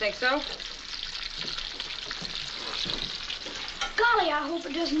 Oh, I should think so. Golly, I hope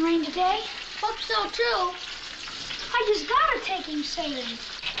it doesn't rain today. Hope so, too. I just gotta take him sailing.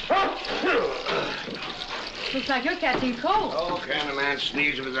 Looks like you're catching cold. Oh, can a man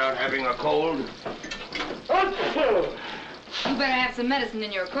sneeze without having a cold? You better have some medicine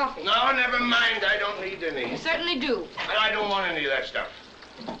in your coffee. No, never mind. I don't need any. You certainly do. I don't want any of that stuff.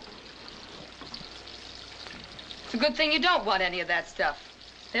 It's a good thing you don't want any of that stuff.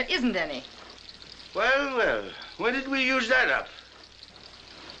 There isn't any. Well, well. When did we use that up?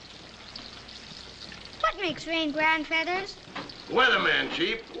 What makes rain, Grandfeathers? Weatherman,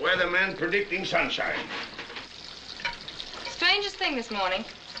 Chief. Weatherman predicting sunshine. Strangest thing this morning.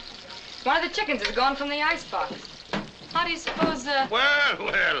 One of the chickens has gone from the icebox. How do you suppose, Well,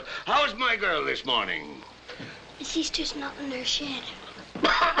 well. How's my girl this morning? The sister's not in her shed.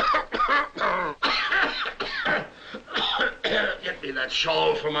 Get me that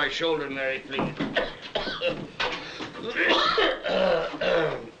shawl from my shoulder, Mary, please.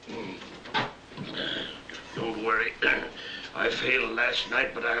 Don't worry. I failed last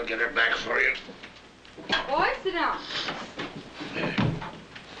night, but I'll get her back for you. boy, sit down.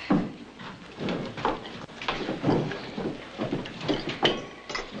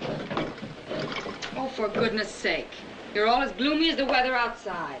 Oh, for goodness sake. You're all as gloomy as the weather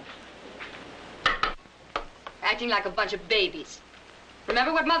outside. Acting like a bunch of babies.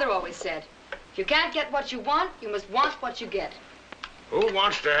 Remember what Mother always said. If you can't get what you want, you must want what you get. Who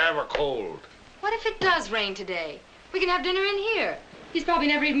wants to have a cold? What if it does rain today? We can have dinner in here. He's probably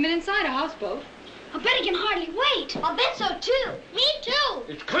never even been inside a houseboat. I bet he can hardly wait. I bet so, too. Me, too.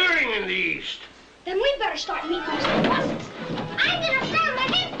 It's clearing in the east. Then we better start meeting those buses. I'm gonna start my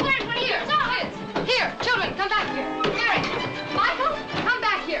headquarters when he gets off. Here, children, come back here. Mary, Michael, come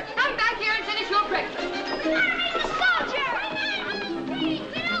back here. Come back here and finish your breakfast. He's a soldier! We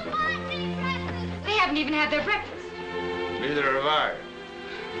don't want any breakfast. They haven't even had their breakfast. Neither have I.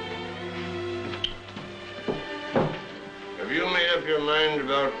 Have you made up your mind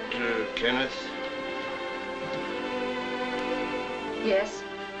about Kenneth? Yes.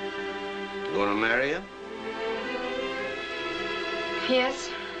 You want to marry him? Yes.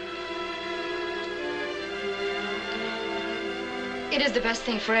 It is the best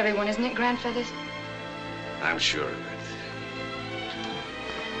thing for everyone, isn't it, Grandfeathers? I'm sure of it.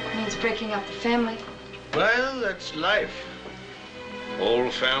 It means breaking up the family. Well, that's life.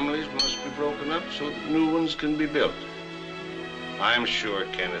 Old families must be broken up so that new ones can be built. I'm sure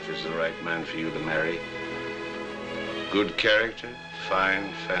Kenneth is the right man for you to marry. Good character,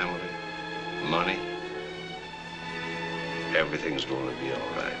 fine family, money. Everything's going to be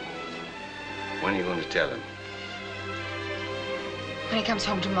all right. When are you going to tell him? When he comes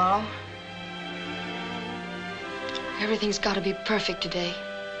home tomorrow. Everything's got to be perfect today.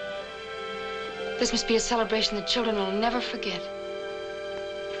 This must be a celebration the children will never forget.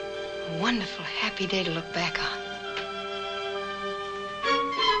 A wonderful, happy day to look back on.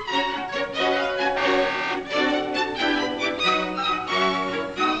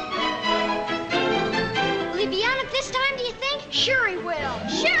 Will he be on it this time, do you think? Sure he will.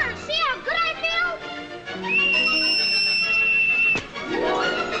 Sure, see how good I feel?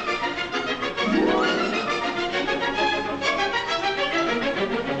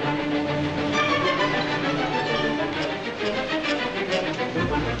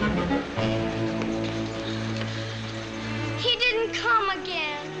 He didn't come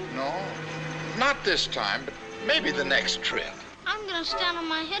again. No, not this time, but maybe the next trip. I'm gonna stand on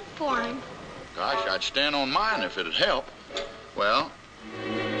my head for him. Gosh, I'd stand on mine if it'd help. Well,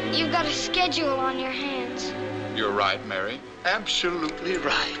 You've got a schedule on your hands. you're right, Mary. Absolutely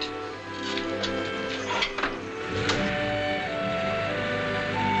right.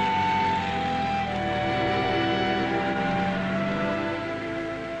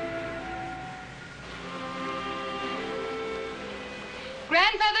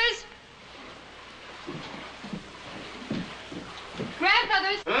 Grandfeathers!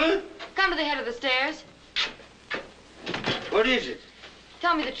 Grandfeathers! Huh? Come to the head of the stairs. What is it?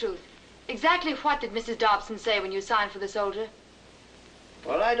 Tell me the truth. Exactly what did Mrs. Dobson say when you signed for the soldier?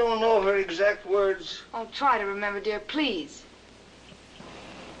 Well, I don't know her exact words. Oh, try to remember, dear, please.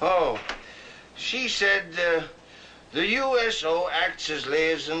 Oh, she said the USO acts as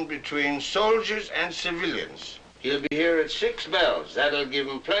liaison between soldiers and civilians. He'll be here at 6 bells. That'll give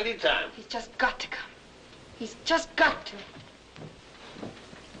him plenty time. He's just got to come. He's just got to.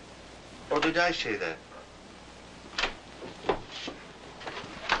 Or did I say that?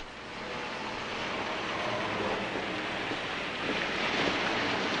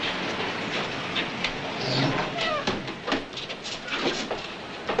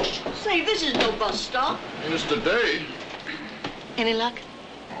 Hey, this is no bus stop. Just today. Any luck?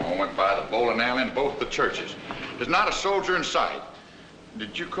 I went by the bowling alley and both the churches. There's not a soldier in sight.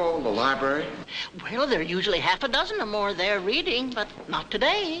 Did you call the library? Well, there are usually half a dozen or more there reading, but not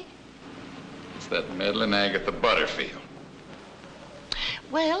today. It's that meddling Agatha Butterfield.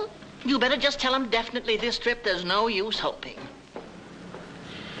 Well, you better just tell them definitely this trip there's no use hoping.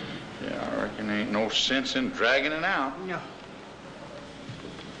 Yeah, I reckon there ain't no sense in dragging it out. No.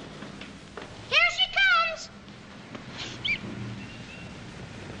 Here she comes!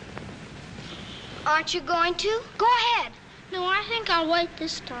 Aren't you going to? Go ahead. No, I think I'll wait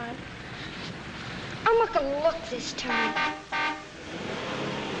this time. I'm not gonna look this time.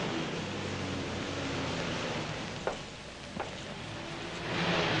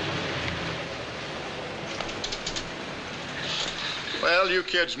 Well, you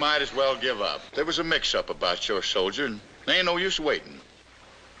kids might as well give up. There was a mix-up about your soldier, and there ain't no use waiting.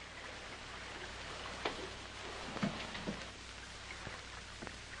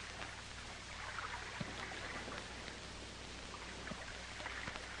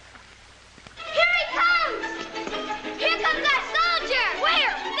 Here he comes! Here comes that soldier!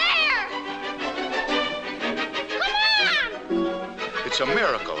 Where? There! Come on! It's a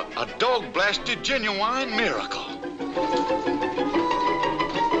miracle, a dog-blasted, genuine miracle.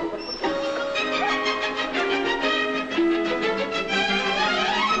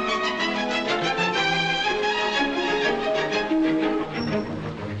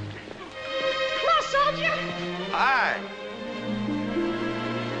 Hi.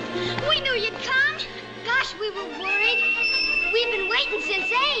 We knew you'd come. Gosh, we were worried. We've been waiting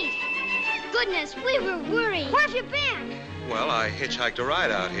since 8. Goodness, we were worried. Where have you been? Well, I hitchhiked a ride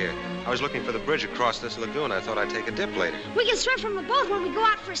out here. I was looking for the bridge across this lagoon. I thought I'd take a dip later. We can swim from the boat when we go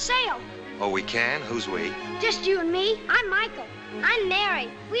out for a sail. Oh, we can? Who's we? Just you and me. I'm Michael. I'm Mary.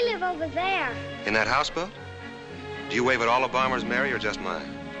 We live over there. In that houseboat? Do you wave at all the bombers, Mary, or just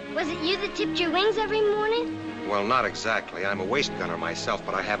mine? Was it you that tipped your wings every morning? Well, not exactly. I'm a waist gunner myself,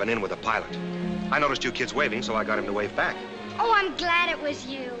 but I have an in with a pilot. I noticed you kids waving, so I got him to wave back. Oh, I'm glad it was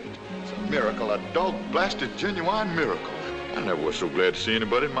you. It's a miracle, a dog-blasted, genuine miracle. I never was so glad to see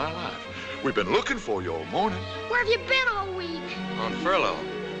anybody in my life. We've been looking for you all morning. Where have you been all week? On furlough.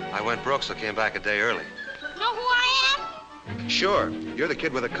 I went broke, so came back a day early. Know who I am? Sure. You're the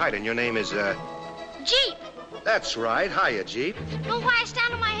kid with a kite, and your name is, Jeep. That's right. Hiya, Jeep. Know why I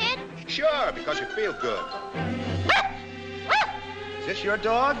stand on my head? Sure, because you feel good. Is this your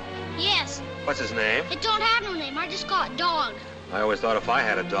dog? Yes. What's his name? It don't have no name. I just call it Dog. I always thought if I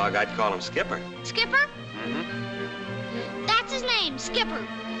had a dog, I'd call him Skipper. Skipper? Mm-hmm. That's his name, Skipper.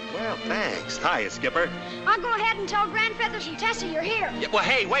 Well, thanks. Hiya, Skipper. I'll go ahead and tell Grandfeathers and Tessa you're here. Yeah, well,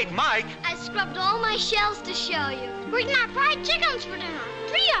 hey, wait, Mike. I scrubbed all my shells to show you. We're eating our fried chickens for dinner.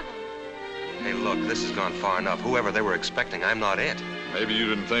 3 of them. Hey, look, this has gone far enough. Whoever they were expecting, I'm not it. Maybe you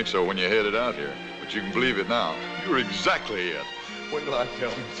didn't think so when you headed out here, but you can believe it now. You're exactly it. Wait till I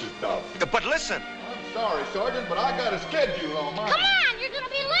tell Mrs. Dobbs. But listen. I'm sorry, Sergeant, but I got a schedule on mine. Come on, you're gonna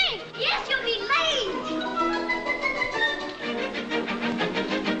be late. Yes, you'll be late.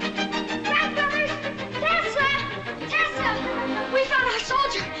 Grandfathers, Tessa, we found our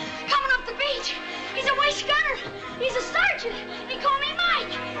soldier coming up the beach. He's a waist gunner. He's a sergeant. He called me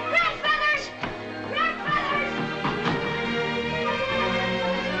Mike. Grandfathers.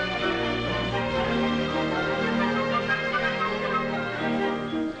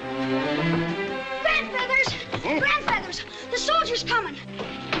 Grandfeathers, the soldier's coming.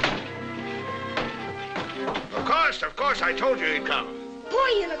 Of course, I told you he'd come. Boy,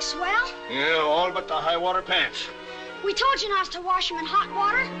 you look swell. Yeah, all but the high water pants. We told you not to wash them in hot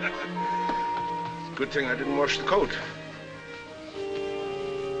water. Good thing I didn't wash the coat.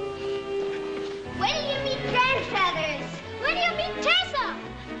 Wait till you meet Grandfeathers. Wait till you meet Tessa.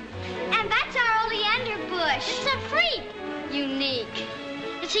 And that's our oleander bush. It's a freak. Unique.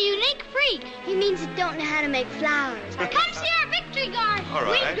 It's a unique freak. He means it don't know how to make flowers. Come see our victory garden. All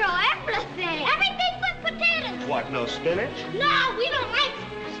right. We grow everything. Everything but potatoes. What, no spinach? No, we don't like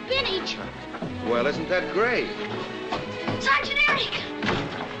spinach. Well, isn't that great? Sergeant Eric,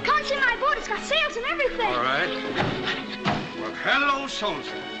 come see my boat. It's got sails and everything. All right. Well, hello,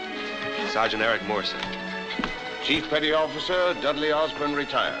 soldier. Sergeant Eric Morrison. Chief Petty Officer Dudley Osborne,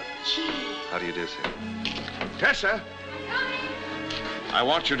 retired. Gee. How do you do, sir? Tessa, I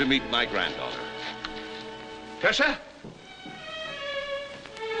want you to meet my granddaughter. Tessa?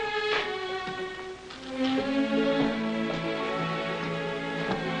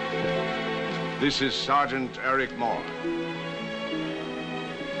 This is Sergeant Eric Moore.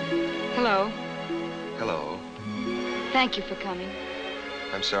 Hello. Hello. Thank you for coming.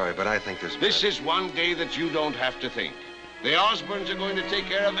 I'm sorry, but I think This is one day that you don't have to think. The Osborns are going to take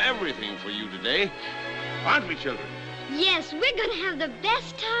care of everything for you today. Aren't we, children? Yes, we're gonna have the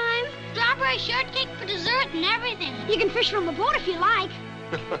best time. Strawberry shortcake for dessert and everything. You can fish from the boat if you like.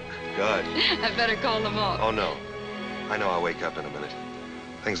 Good. I better call them off. Oh, no. I know I'll wake up in a minute.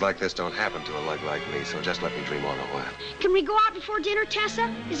 Things like this don't happen to a lug like me, so just let me dream on a while. Can we go out before dinner, Tessa?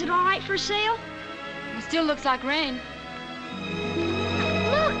 Is it all right for a sail? It still looks like rain.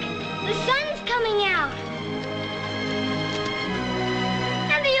 Look, the sun's coming out.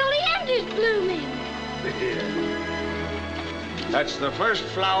 And the oleander's blooming. That's the first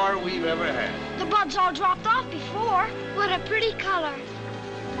flower we've ever had. The buds all dropped off before. What a pretty color.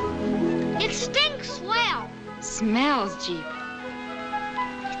 It stinks swell. Smells, Jeep.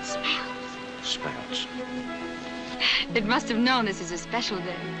 It smells. Smells. It must have known this is a special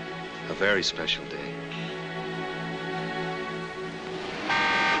day. A very special day.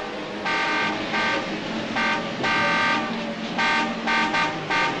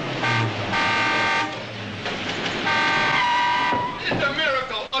 It's a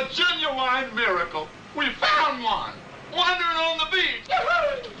miracle, a genuine miracle. We found one, wandering on the beach.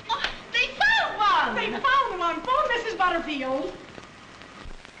 They found one! They found one for Mrs. Butterfield.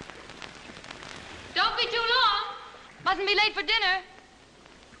 Don't be too long. Mustn't be late for dinner.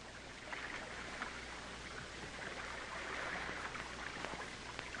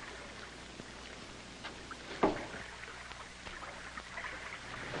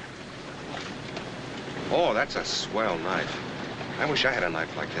 Oh, that's a swell knife. I wish I had a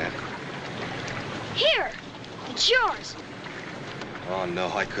knife like that. Here, it's yours. Oh, no,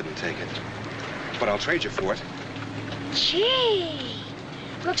 I couldn't take it. But I'll trade you for it. Gee,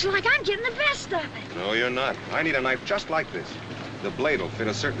 looks like I'm getting the best of it. No, you're not. I need a knife just like this. The blade will fit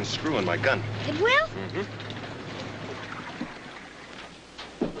a certain screw in my gun. It will? Mm-hmm.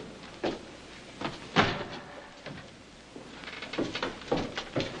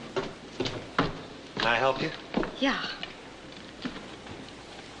 Can I help you? Yeah.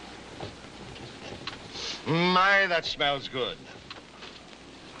 My, that smells good.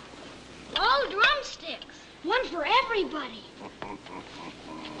 All drumsticks. One for everybody.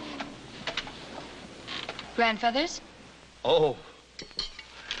 Grandfathers? Oh.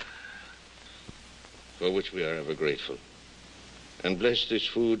 For which we are ever grateful. And bless this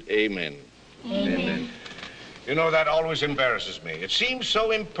food, amen. Amen. You know, that always embarrasses me. It seems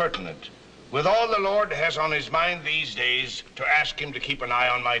so impertinent. With all the Lord has on his mind these days, to ask him to keep an eye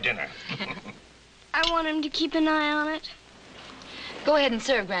on my dinner. I want him to keep an eye on it. Go ahead and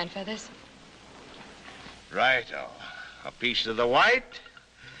serve, Grandfathers. Righto. A piece of the white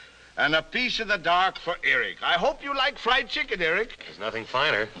and a piece of the dark for Eric. I hope you like fried chicken, Eric. There's nothing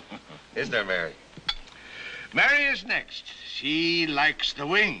finer. Is there, Mary? Mary is next. She likes the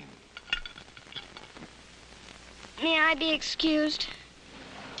wing. May I be excused?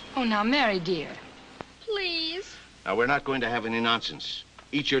 Oh, now, Mary, dear. Please. Now, we're not going to have any nonsense.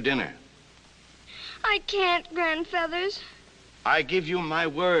 Eat your dinner. I can't, Grandfeathers. I give you my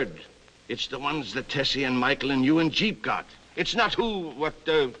word. It's the ones that Tessie and Michael and you and Jeep got. It's not what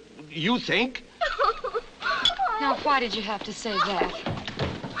you think. Now, why did you have to say that?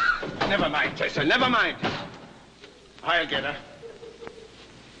 Never mind, Tessa, never mind. I'll get her.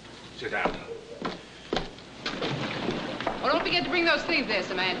 Sit down. Well, don't forget to bring those things there,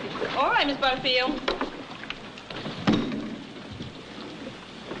 Samantha. All right, Miss Butterfield.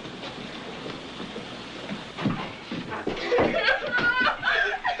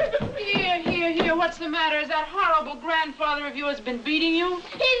 Here, what's the matter? Has that horrible grandfather of yours been beating you?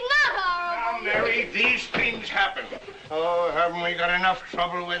 He's not horrible. Now, Mary, these things happen. Oh, haven't we got enough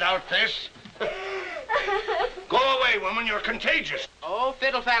trouble without this? Go away, woman. You're contagious. Oh,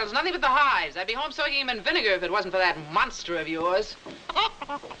 fiddle faddles. Nothing but the hives. I'd be home soaking him in vinegar if it wasn't for that monster of yours.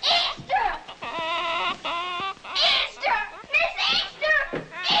 Easter! Easter! Miss Easter!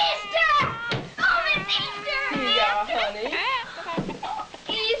 Easter! Oh, Miss Easter! Yeah, honey.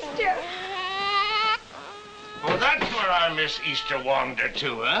 Easter! Oh, that's where our Miss Easter wandered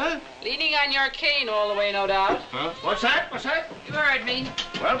to, huh? Leaning on your cane all the way, no doubt. Huh? What's that? What's that? You heard me.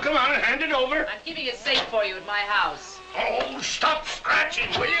 Well, come on, hand it over. I'm keeping it safe for you at my house. Oh, stop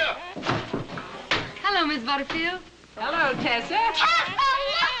scratching, will you? Hello, Miss Butterfield. Hello, Tessa. Oh,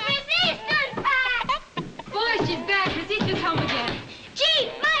 look, Miss Easter's back! Boy, she's back. Miss Easter's home again.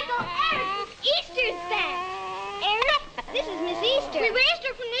 Gee, Michael, Eric, Easter's back. Eric, this is Miss Easter. We raised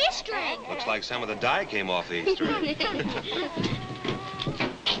her from the Easter egg. Looks like some of the dye came off the Easter egg.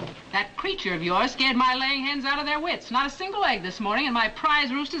 That creature of yours scared my laying hens out of their wits. Not a single egg this morning, and my prize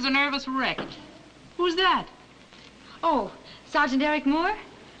rooster's a nervous wreck. Who's that? Oh, Sergeant Eric Moore,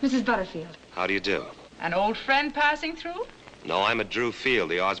 Mrs. Butterfield. How do you do? An old friend passing through? No, I'm at Drew Field.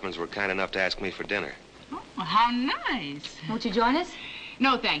 The Osmonds were kind enough to ask me for dinner. Oh, how nice. Won't you join us?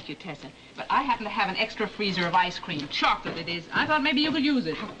 No, thank you, Tessa. But I happen to have an extra freezer of ice cream. Chocolate it is. I thought maybe you could use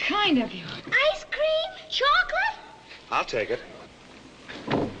it. How kind of you. Ice cream? Chocolate? I'll take it.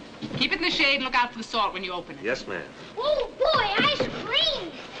 Keep it in the shade and look out for the salt when you open it. Yes, ma'am. Oh, boy, ice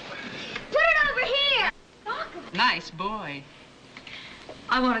cream. Put it over here. Chocolate. Nice boy.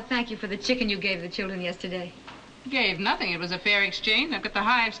 I want to thank you for the chicken you gave the children yesterday. Gave nothing. It was a fair exchange. I've got the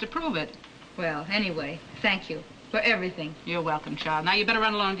hives to prove it. Well, anyway, thank you for everything. You're welcome, child. Now you better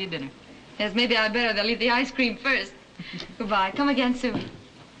run along to your dinner. Yes, maybe I better. They'll eat the ice cream first. Goodbye. Come again soon.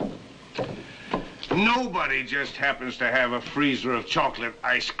 Nobody just happens to have a freezer of chocolate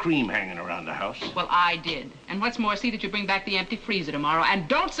ice cream hanging around the house. Well, I did. And what's more, see that you bring back the empty freezer tomorrow. And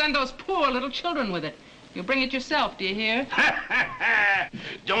don't send those poor little children with it. You'll bring it yourself, do you hear?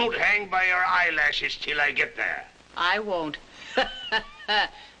 Don't hang by your eyelashes till I get there. I won't.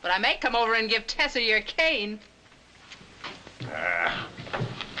 But I may come over and give Tessa your cane.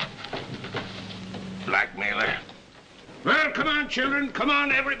 Blackmailer. Well, come on, children. Come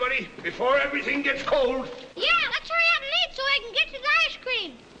on, everybody, before everything gets cold. Yeah, let's hurry up and eat so I can get to the ice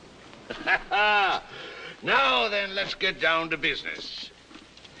cream. Now then, let's get down to business.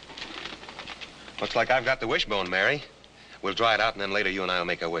 Looks like I've got the wishbone, Mary. We'll dry it out, and then later you and I will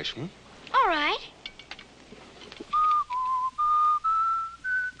make a wish, hmm? All right.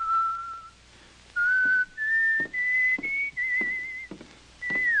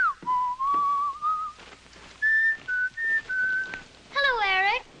 Hello,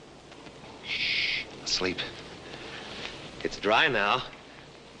 Eric. Shh. Asleep. It's dry now.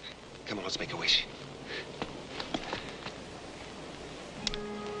 Come on, let's make a wish.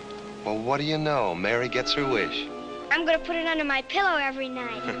 Well, what do you know? Mary gets her wish. I'm gonna put it under my pillow every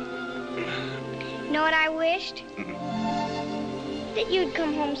night. Know what I wished? That you'd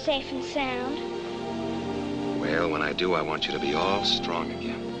come home safe and sound. Well, when I do, I want you to be all strong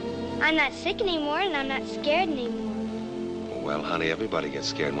again. I'm not sick anymore, and I'm not scared anymore. Well, honey, everybody gets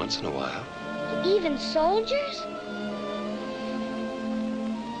scared once in a while. Even soldiers?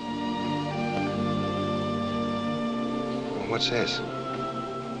 Well, what's this?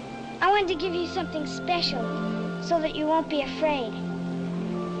 I wanted to give you something special so that you won't be afraid.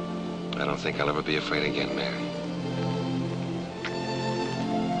 I don't think I'll ever be afraid again, Mary.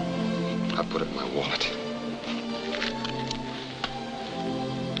 I'll put it in my wallet.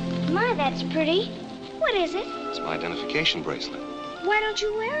 My, that's pretty. What is it? It's my identification bracelet. Why don't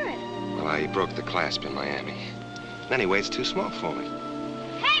you wear it? Well, I broke the clasp in Miami. Anyway, it's too small for me.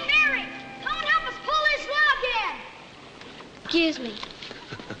 Hey, Mary! Come and help us pull this log in! Excuse me.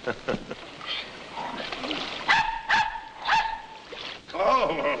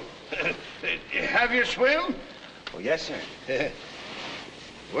 Oh, have you swim? Oh, yes, sir.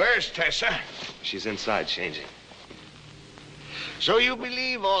 Where's Tessa? She's inside changing. So you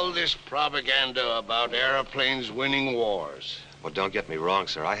believe all this propaganda about airplanes winning wars? Well, don't get me wrong,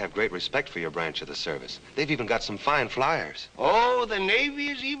 sir. I have great respect for your branch of the service. They've even got some fine flyers. Oh, the Navy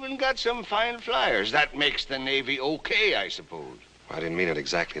has even got some fine flyers. That makes the Navy okay, I suppose. I didn't mean it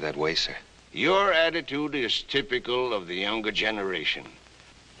exactly that way, sir. Your attitude is typical of the younger generation.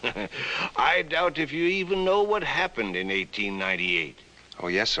 I doubt if you even know what happened in 1898. Oh,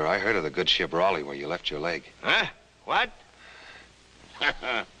 yes, sir. I heard of the good ship Raleigh where you left your leg. Huh? What?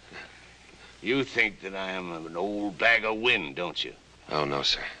 You think that I am an old bag of wind, don't you? Oh, no,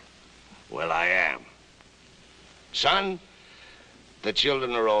 sir. Well, I am. Son, the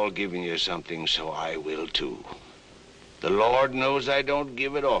children are all giving you something, so I will too. The Lord knows I don't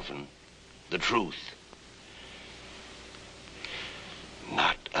give it often. The truth.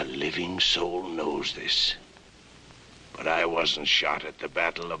 Not a living soul knows this. But I wasn't shot at the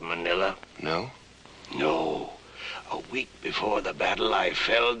Battle of Manila. No? No. A week before the battle, I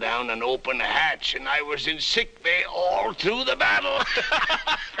fell down an open hatch, and I was in sick bay all through the battle.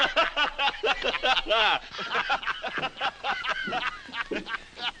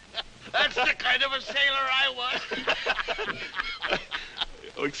 That's the kind of a sailor I was.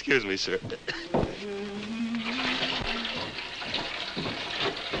 Oh, excuse me, sir.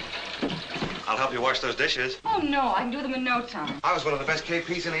 I'll help you wash those dishes. Oh, no, I can do them in no time. I was one of the best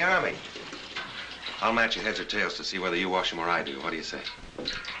KPs in the Army. I'll match you heads or tails to see whether you wash them or I do. What do you say?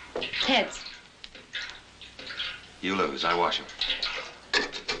 Heads. You lose. I wash them.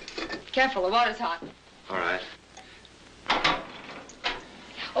 Careful, the water's hot. All right.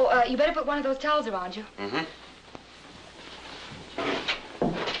 Oh, you better put one of those towels around you. Mm-hmm.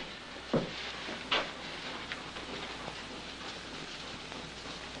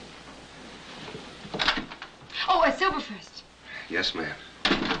 Yes, ma'am.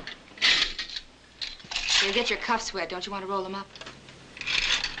 You'll get your cuffs wet. Don't you want to roll them up?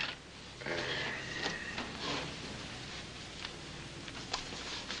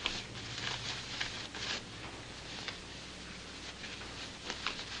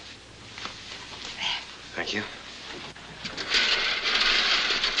 Thank you.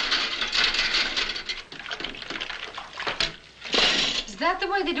 Is that the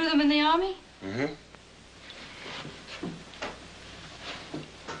way they do them in the army? Mm-hmm.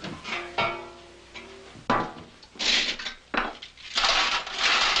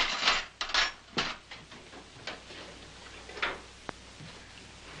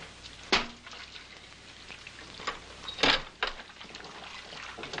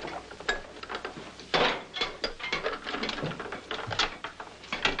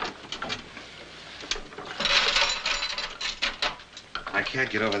 I can't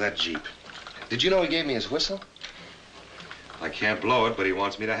get over that Jeep. Did you know he gave me his whistle? I can't blow it, but he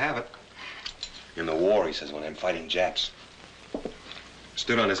wants me to have it. In the war, he says, when I'm fighting Japs.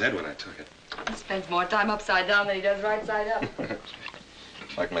 Stood on his head when I took it. He spends more time upside down than he does right side up.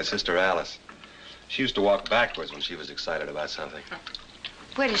 Like my sister Alice. She used to walk backwards when she was excited about something.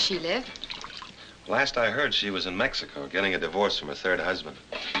 Where does she live? Last I heard, she was in Mexico, getting a divorce from her third husband.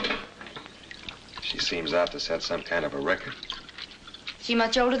 She seems out to set some kind of a record. She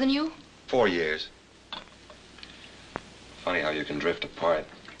much older than you? 4 years. Funny how you can drift apart.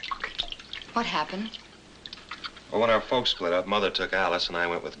 What happened? Well, when our folks split up, Mother took Alice and I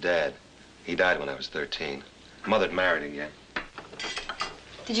went with Dad. He died when I was 13. Mother'd married again.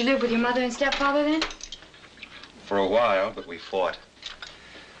 Did you live with your mother and stepfather then? For a while, but we fought.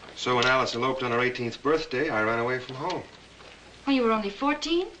 So when Alice eloped on her 18th birthday, I ran away from home. When you were only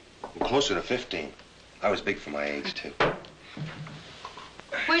 14? Closer to 15. I was big for my age, too.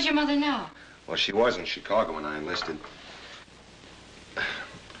 Where's your mother now? Well, she was in Chicago when I enlisted.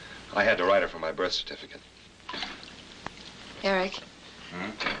 I had to write her for my birth certificate. Eric.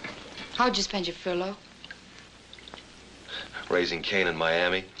 How'd you spend your furlough? Raising Cain in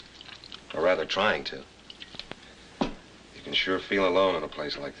Miami. Or rather, trying to. You can sure feel alone in a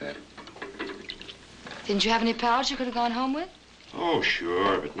place like that. Didn't you have any pals you could have gone home with? Oh,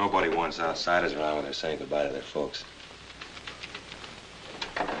 sure, but nobody wants outsiders around when they're saying goodbye to their folks.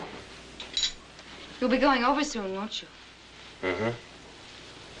 You'll be going over soon, won't you? Mm-hmm.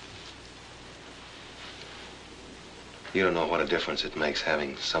 You don't know what a difference it makes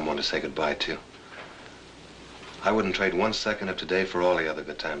having someone to say goodbye to. I wouldn't trade 1 second of today for all the other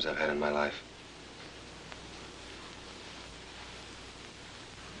good times I've had in my life.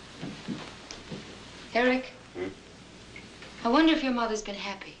 Eric? I wonder if your mother's been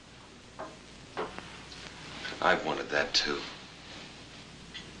happy. I've wanted that, too.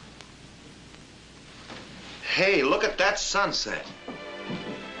 Hey, look at that sunset.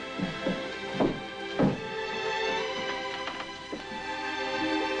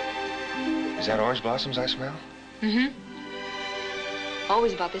 Is that orange blossoms I smell? Mm-hmm.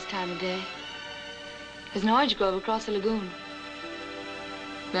 Always about this time of day. There's an orange grove across the lagoon.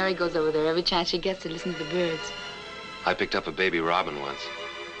 Mary goes over there every chance she gets to listen to the birds. I picked up a baby robin once.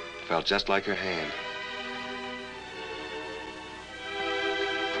 Felt just like her hand.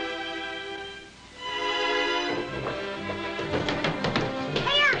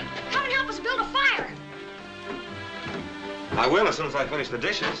 Hey, Eric, come and help us build a fire. I will as soon as I finish the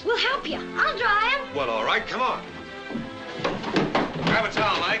dishes. We'll help you. I'll dry them. Well, all right, come on. Grab a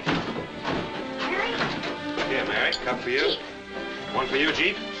towel, Mike. Mary? Here, Mary, cup for you. Jeep. One for you,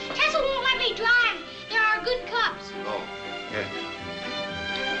 Jeep. Tessa won't let me dry them. There are good cups. Oh, yeah.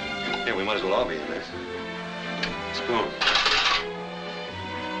 Yeah, we might as well all be in this. Spoon.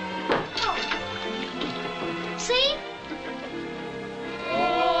 Oh. See?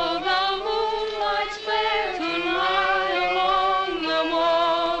 Oh, the moonlight's fair tonight along the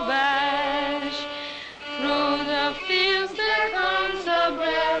Wabash. Through the fields there comes the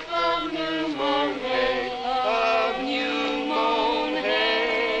breath of new mown hay, of new mown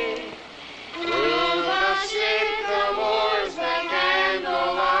hay. Through the sycamores the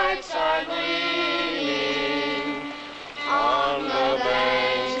candle lights are gleaming on the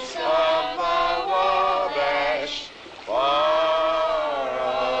banks of the Wabash. Far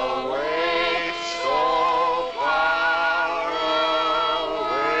away, so far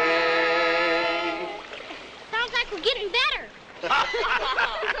away. Sounds like we're getting better.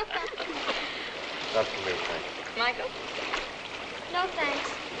 Not for me, thank you. Michael? No, thanks.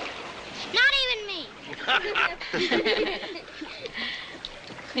 Not even me.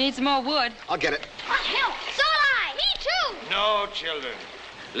 Need some more wood. I'll get it. What help? So will I. Me too. No, children.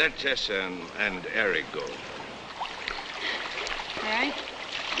 Let Tessa and Eric go. Mary?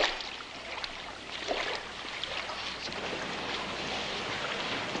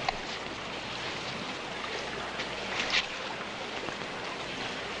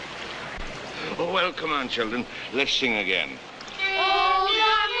 Oh, well, come on, children. Let's sing again. Oh,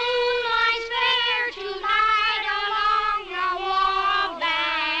 the moonlight's fair tonight along the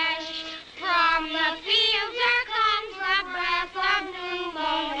Wabash. From the fields there comes the breath of new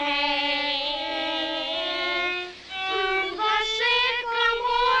mown hay. Through the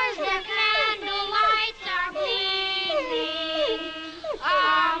sycamores the candle lights are gleaming.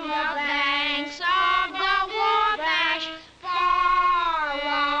 On the banks of the Wabash, far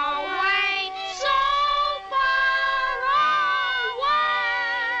away, so far away.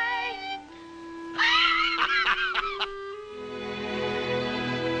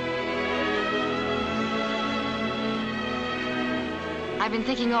 I've been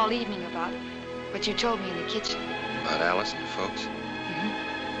thinking all evening about what you told me in the kitchen. About Alice and folks?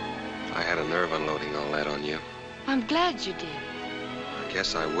 I had a nerve unloading all that on you. I'm glad you did. I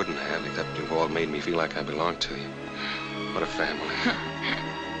guess I wouldn't have, except you've all made me feel like I belong to you. What a family.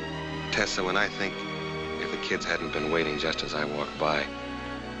 Tessa, when I think if the kids hadn't been waiting just as I walked by,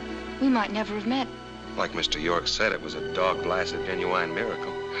 We might never have met. like Mr. York said, it was a dog-blasted genuine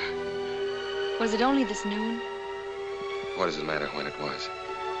miracle. Was it only this noon? What does it matter when it was?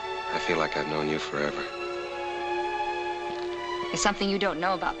 I feel like I've known you forever. There's something you don't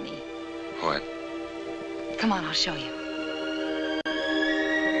know about me. What? Come on, I'll show you.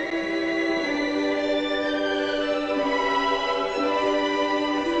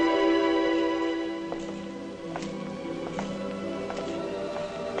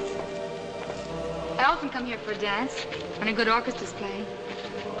 I often come here for a dance when a good orchestra's playing.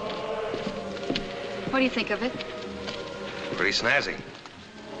 What do you think of it? Pretty snazzy.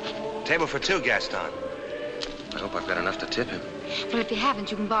 Table for two, Gaston. I hope I've got enough to tip him. Well, if you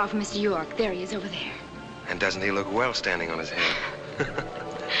haven't, you can borrow from Mr. York. There he is over there. And doesn't he look well standing on his head?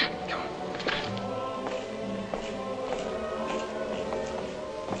 Come on.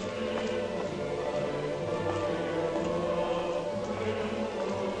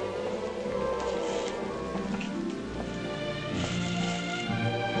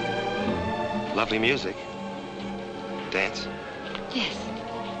 Lovely music. Dance? Yes.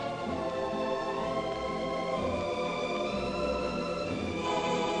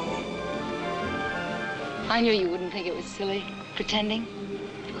 I knew you wouldn't think it was silly, pretending.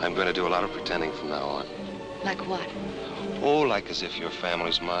 I'm going to do a lot of pretending from now on. Like what? Oh, like as if your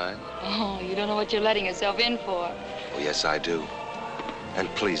family's mine. Oh, you don't know what you're letting yourself in for. Oh, yes, I do. And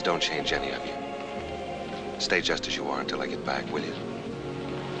please don't change any of you. Stay just as you are until I get back, will you?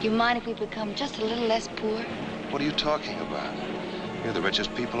 You mind if we become just a little less poor? What are you talking about? You're the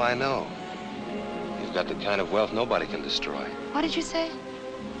richest people I know. You've got the kind of wealth nobody can destroy. What did you say?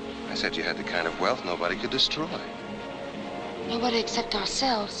 I said you had the kind of wealth nobody could destroy. Nobody except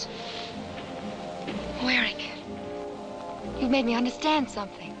ourselves. Oh, Eric, you've made me understand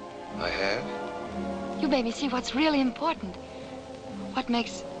something. I have? You made me see what's really important. What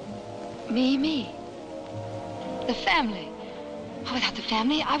makes me, me. The family. Oh, without the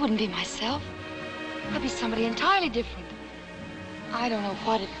family, I wouldn't be myself. I'd be somebody entirely different. I don't know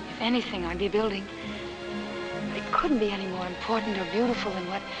what, if anything, I'd be building. But it couldn't be any more important or beautiful than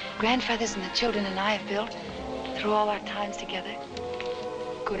what grandfathers and the children and I have built through all our times together,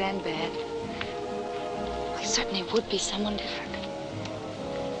 good and bad. I certainly would be someone different.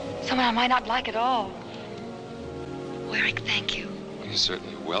 Someone I might not like at all. Oh, Eric, thank you. You're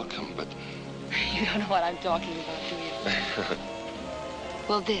certainly welcome, but... You don't know what I'm talking about, do you?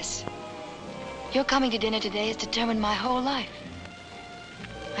 Well, this. Your coming to dinner today has determined my whole life.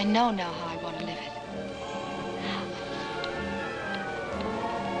 I know now how I want to live it.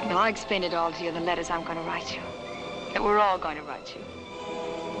 Well, I'll explain it all to you in the letters I'm going to write you. That we're all going to write you.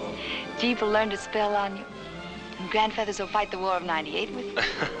 Jeep will learn to spell on you. And grandfathers will fight the War of '98 with you.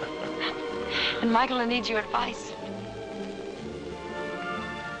 And Michael will need your advice.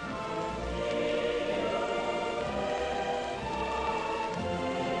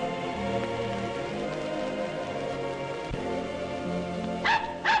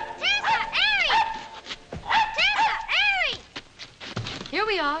 Here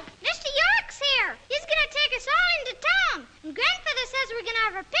we are. Mr. York's here. He's gonna take us all into town. And Grandfather says we're gonna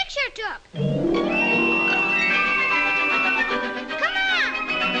have our picture took. Come on.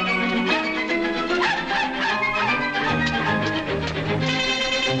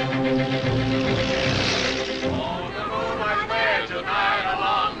 Oh, the moonlight's fair tonight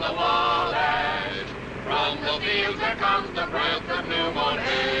along the Wabash. From the fields there comes the breath of new mown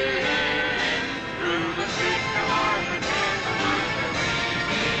hay. Through the streets come on and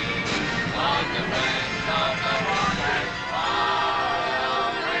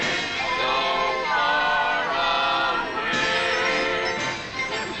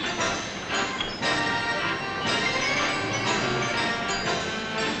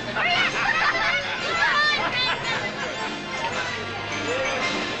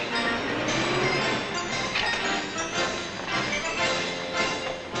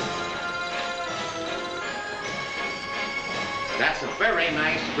very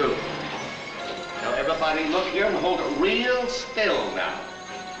nice group. Now, everybody look here and hold it real still now.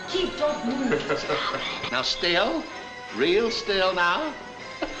 Chief, don't move. Now, still. Real still now.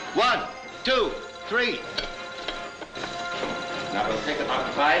 1, 2, 3. Now, it'll take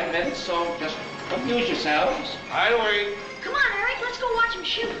about 5 minutes, so just amuse yourselves. I'll wait. Come on, Eric, let's go watch him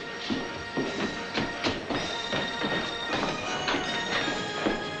shoot.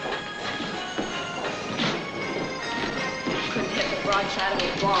 Couldn't hit the broadside of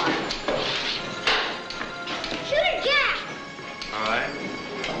a barn. Shoot it, Jack. All right.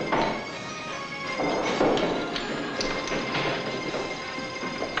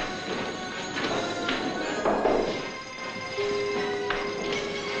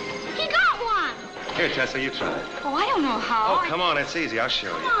 He got one. Here, Tessa, you try it. Oh, I don't know how. Oh, come on, it's easy. I'll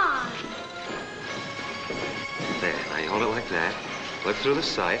show Come you. on. There, now you hold it like that. Look through the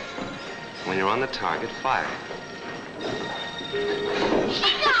sight. When you're on the target, fire. He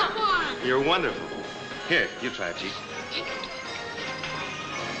got one. You're wonderful. Here, you try it, Chief.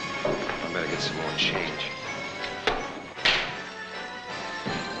 I better get some more change.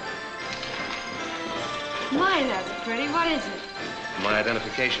 My, that's pretty. What is it? My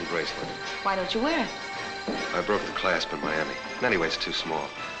identification bracelet. Why don't you wear it? I broke the clasp in Miami. Anyway, it's too small.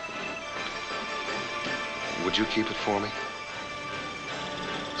 Would you keep it for me?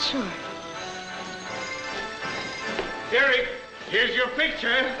 Sure. Eric, here's your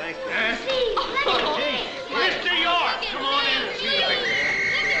picture. Thank you. See, Mr. York, come on in and see the picture.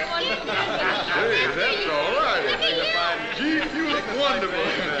 Hey, that's all right. Chief, you look wonderful,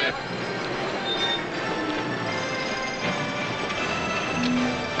 man.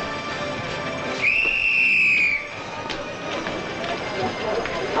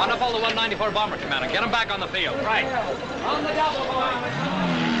 Run up all the 194 bomber, Commander. Get them back on the field. Right. On the double, boys.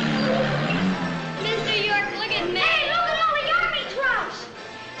 Mr. York, look at me. Hey, look at all the army trucks.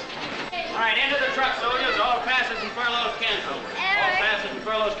 All right, into the truck, soldiers. All passes and furloughs canceled. All passes and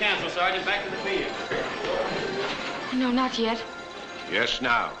furloughs canceled, Sergeant. Back to the field. No, not yet. Yes,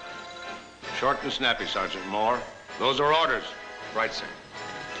 now. Short and snappy, Sergeant Moore. Those are orders. Right, sir.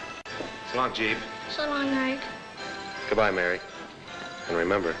 So long, Jeep. So long, Eric. Goodbye, Mary. And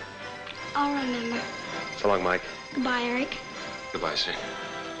remember. I'll remember. So long, Mike. Goodbye, Eric. Goodbye, sir.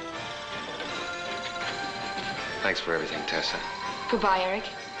 Thanks for everything, Tessa. Goodbye, Eric.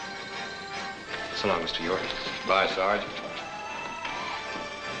 So long, Mr. York. Bye, Sarge.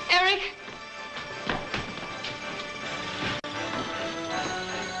 Eric!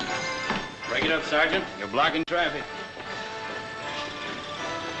 Break it up, Sergeant. You're blocking traffic.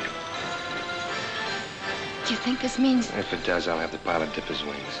 Do you think this means... If it does, I'll have the pilot dip his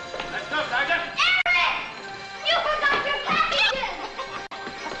wings. Let's go, Sergeant. Eric! You forgot your packages!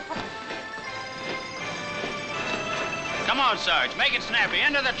 Come on, Sarge. Make it snappy.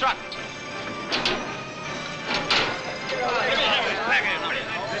 Into the truck.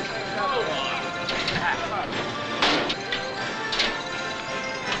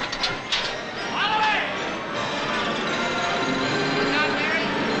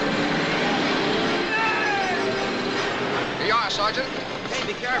 Here you are, Sergeant. Hey,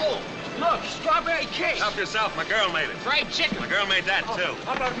 be careful. Look, strawberry cake. Help yourself. My girl made it. Fried chicken. My girl made that, too.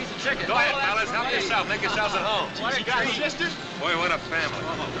 How about a piece of chicken? Go ahead, fellas. Help yourself. Make yourselves at home. What, you got sisters? Boy, what a family.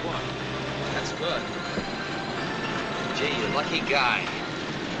 That's good. Gee, you lucky guy.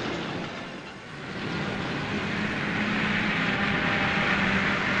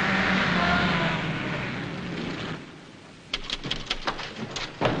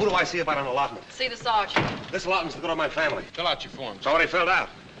 Who do I see about an allotment? See the sergeant. This allotment's the good of my family. Fill out your forms. It's already filled out.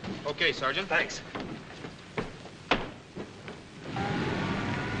 Okay, Sergeant. Thanks.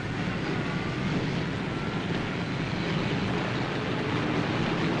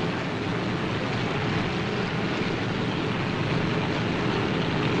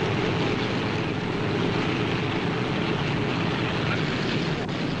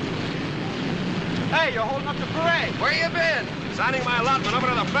 Hey, you're holding up the parade. Where you been? Signing my allotment over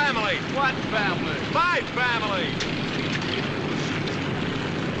to the family. What family? My family.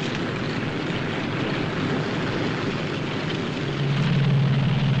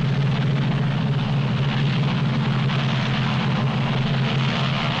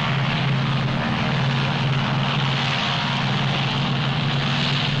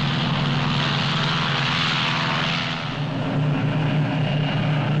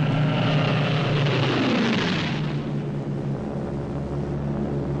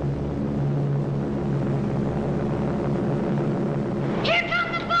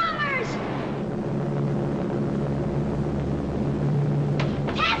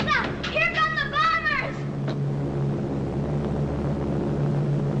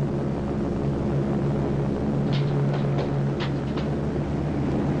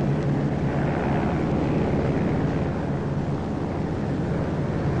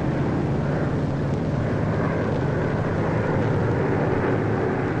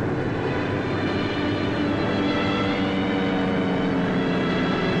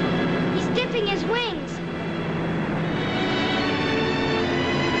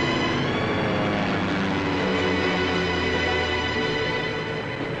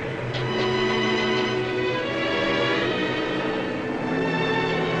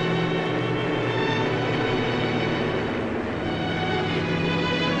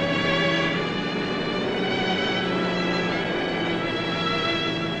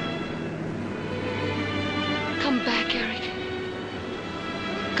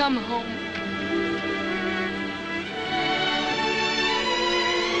 Come home.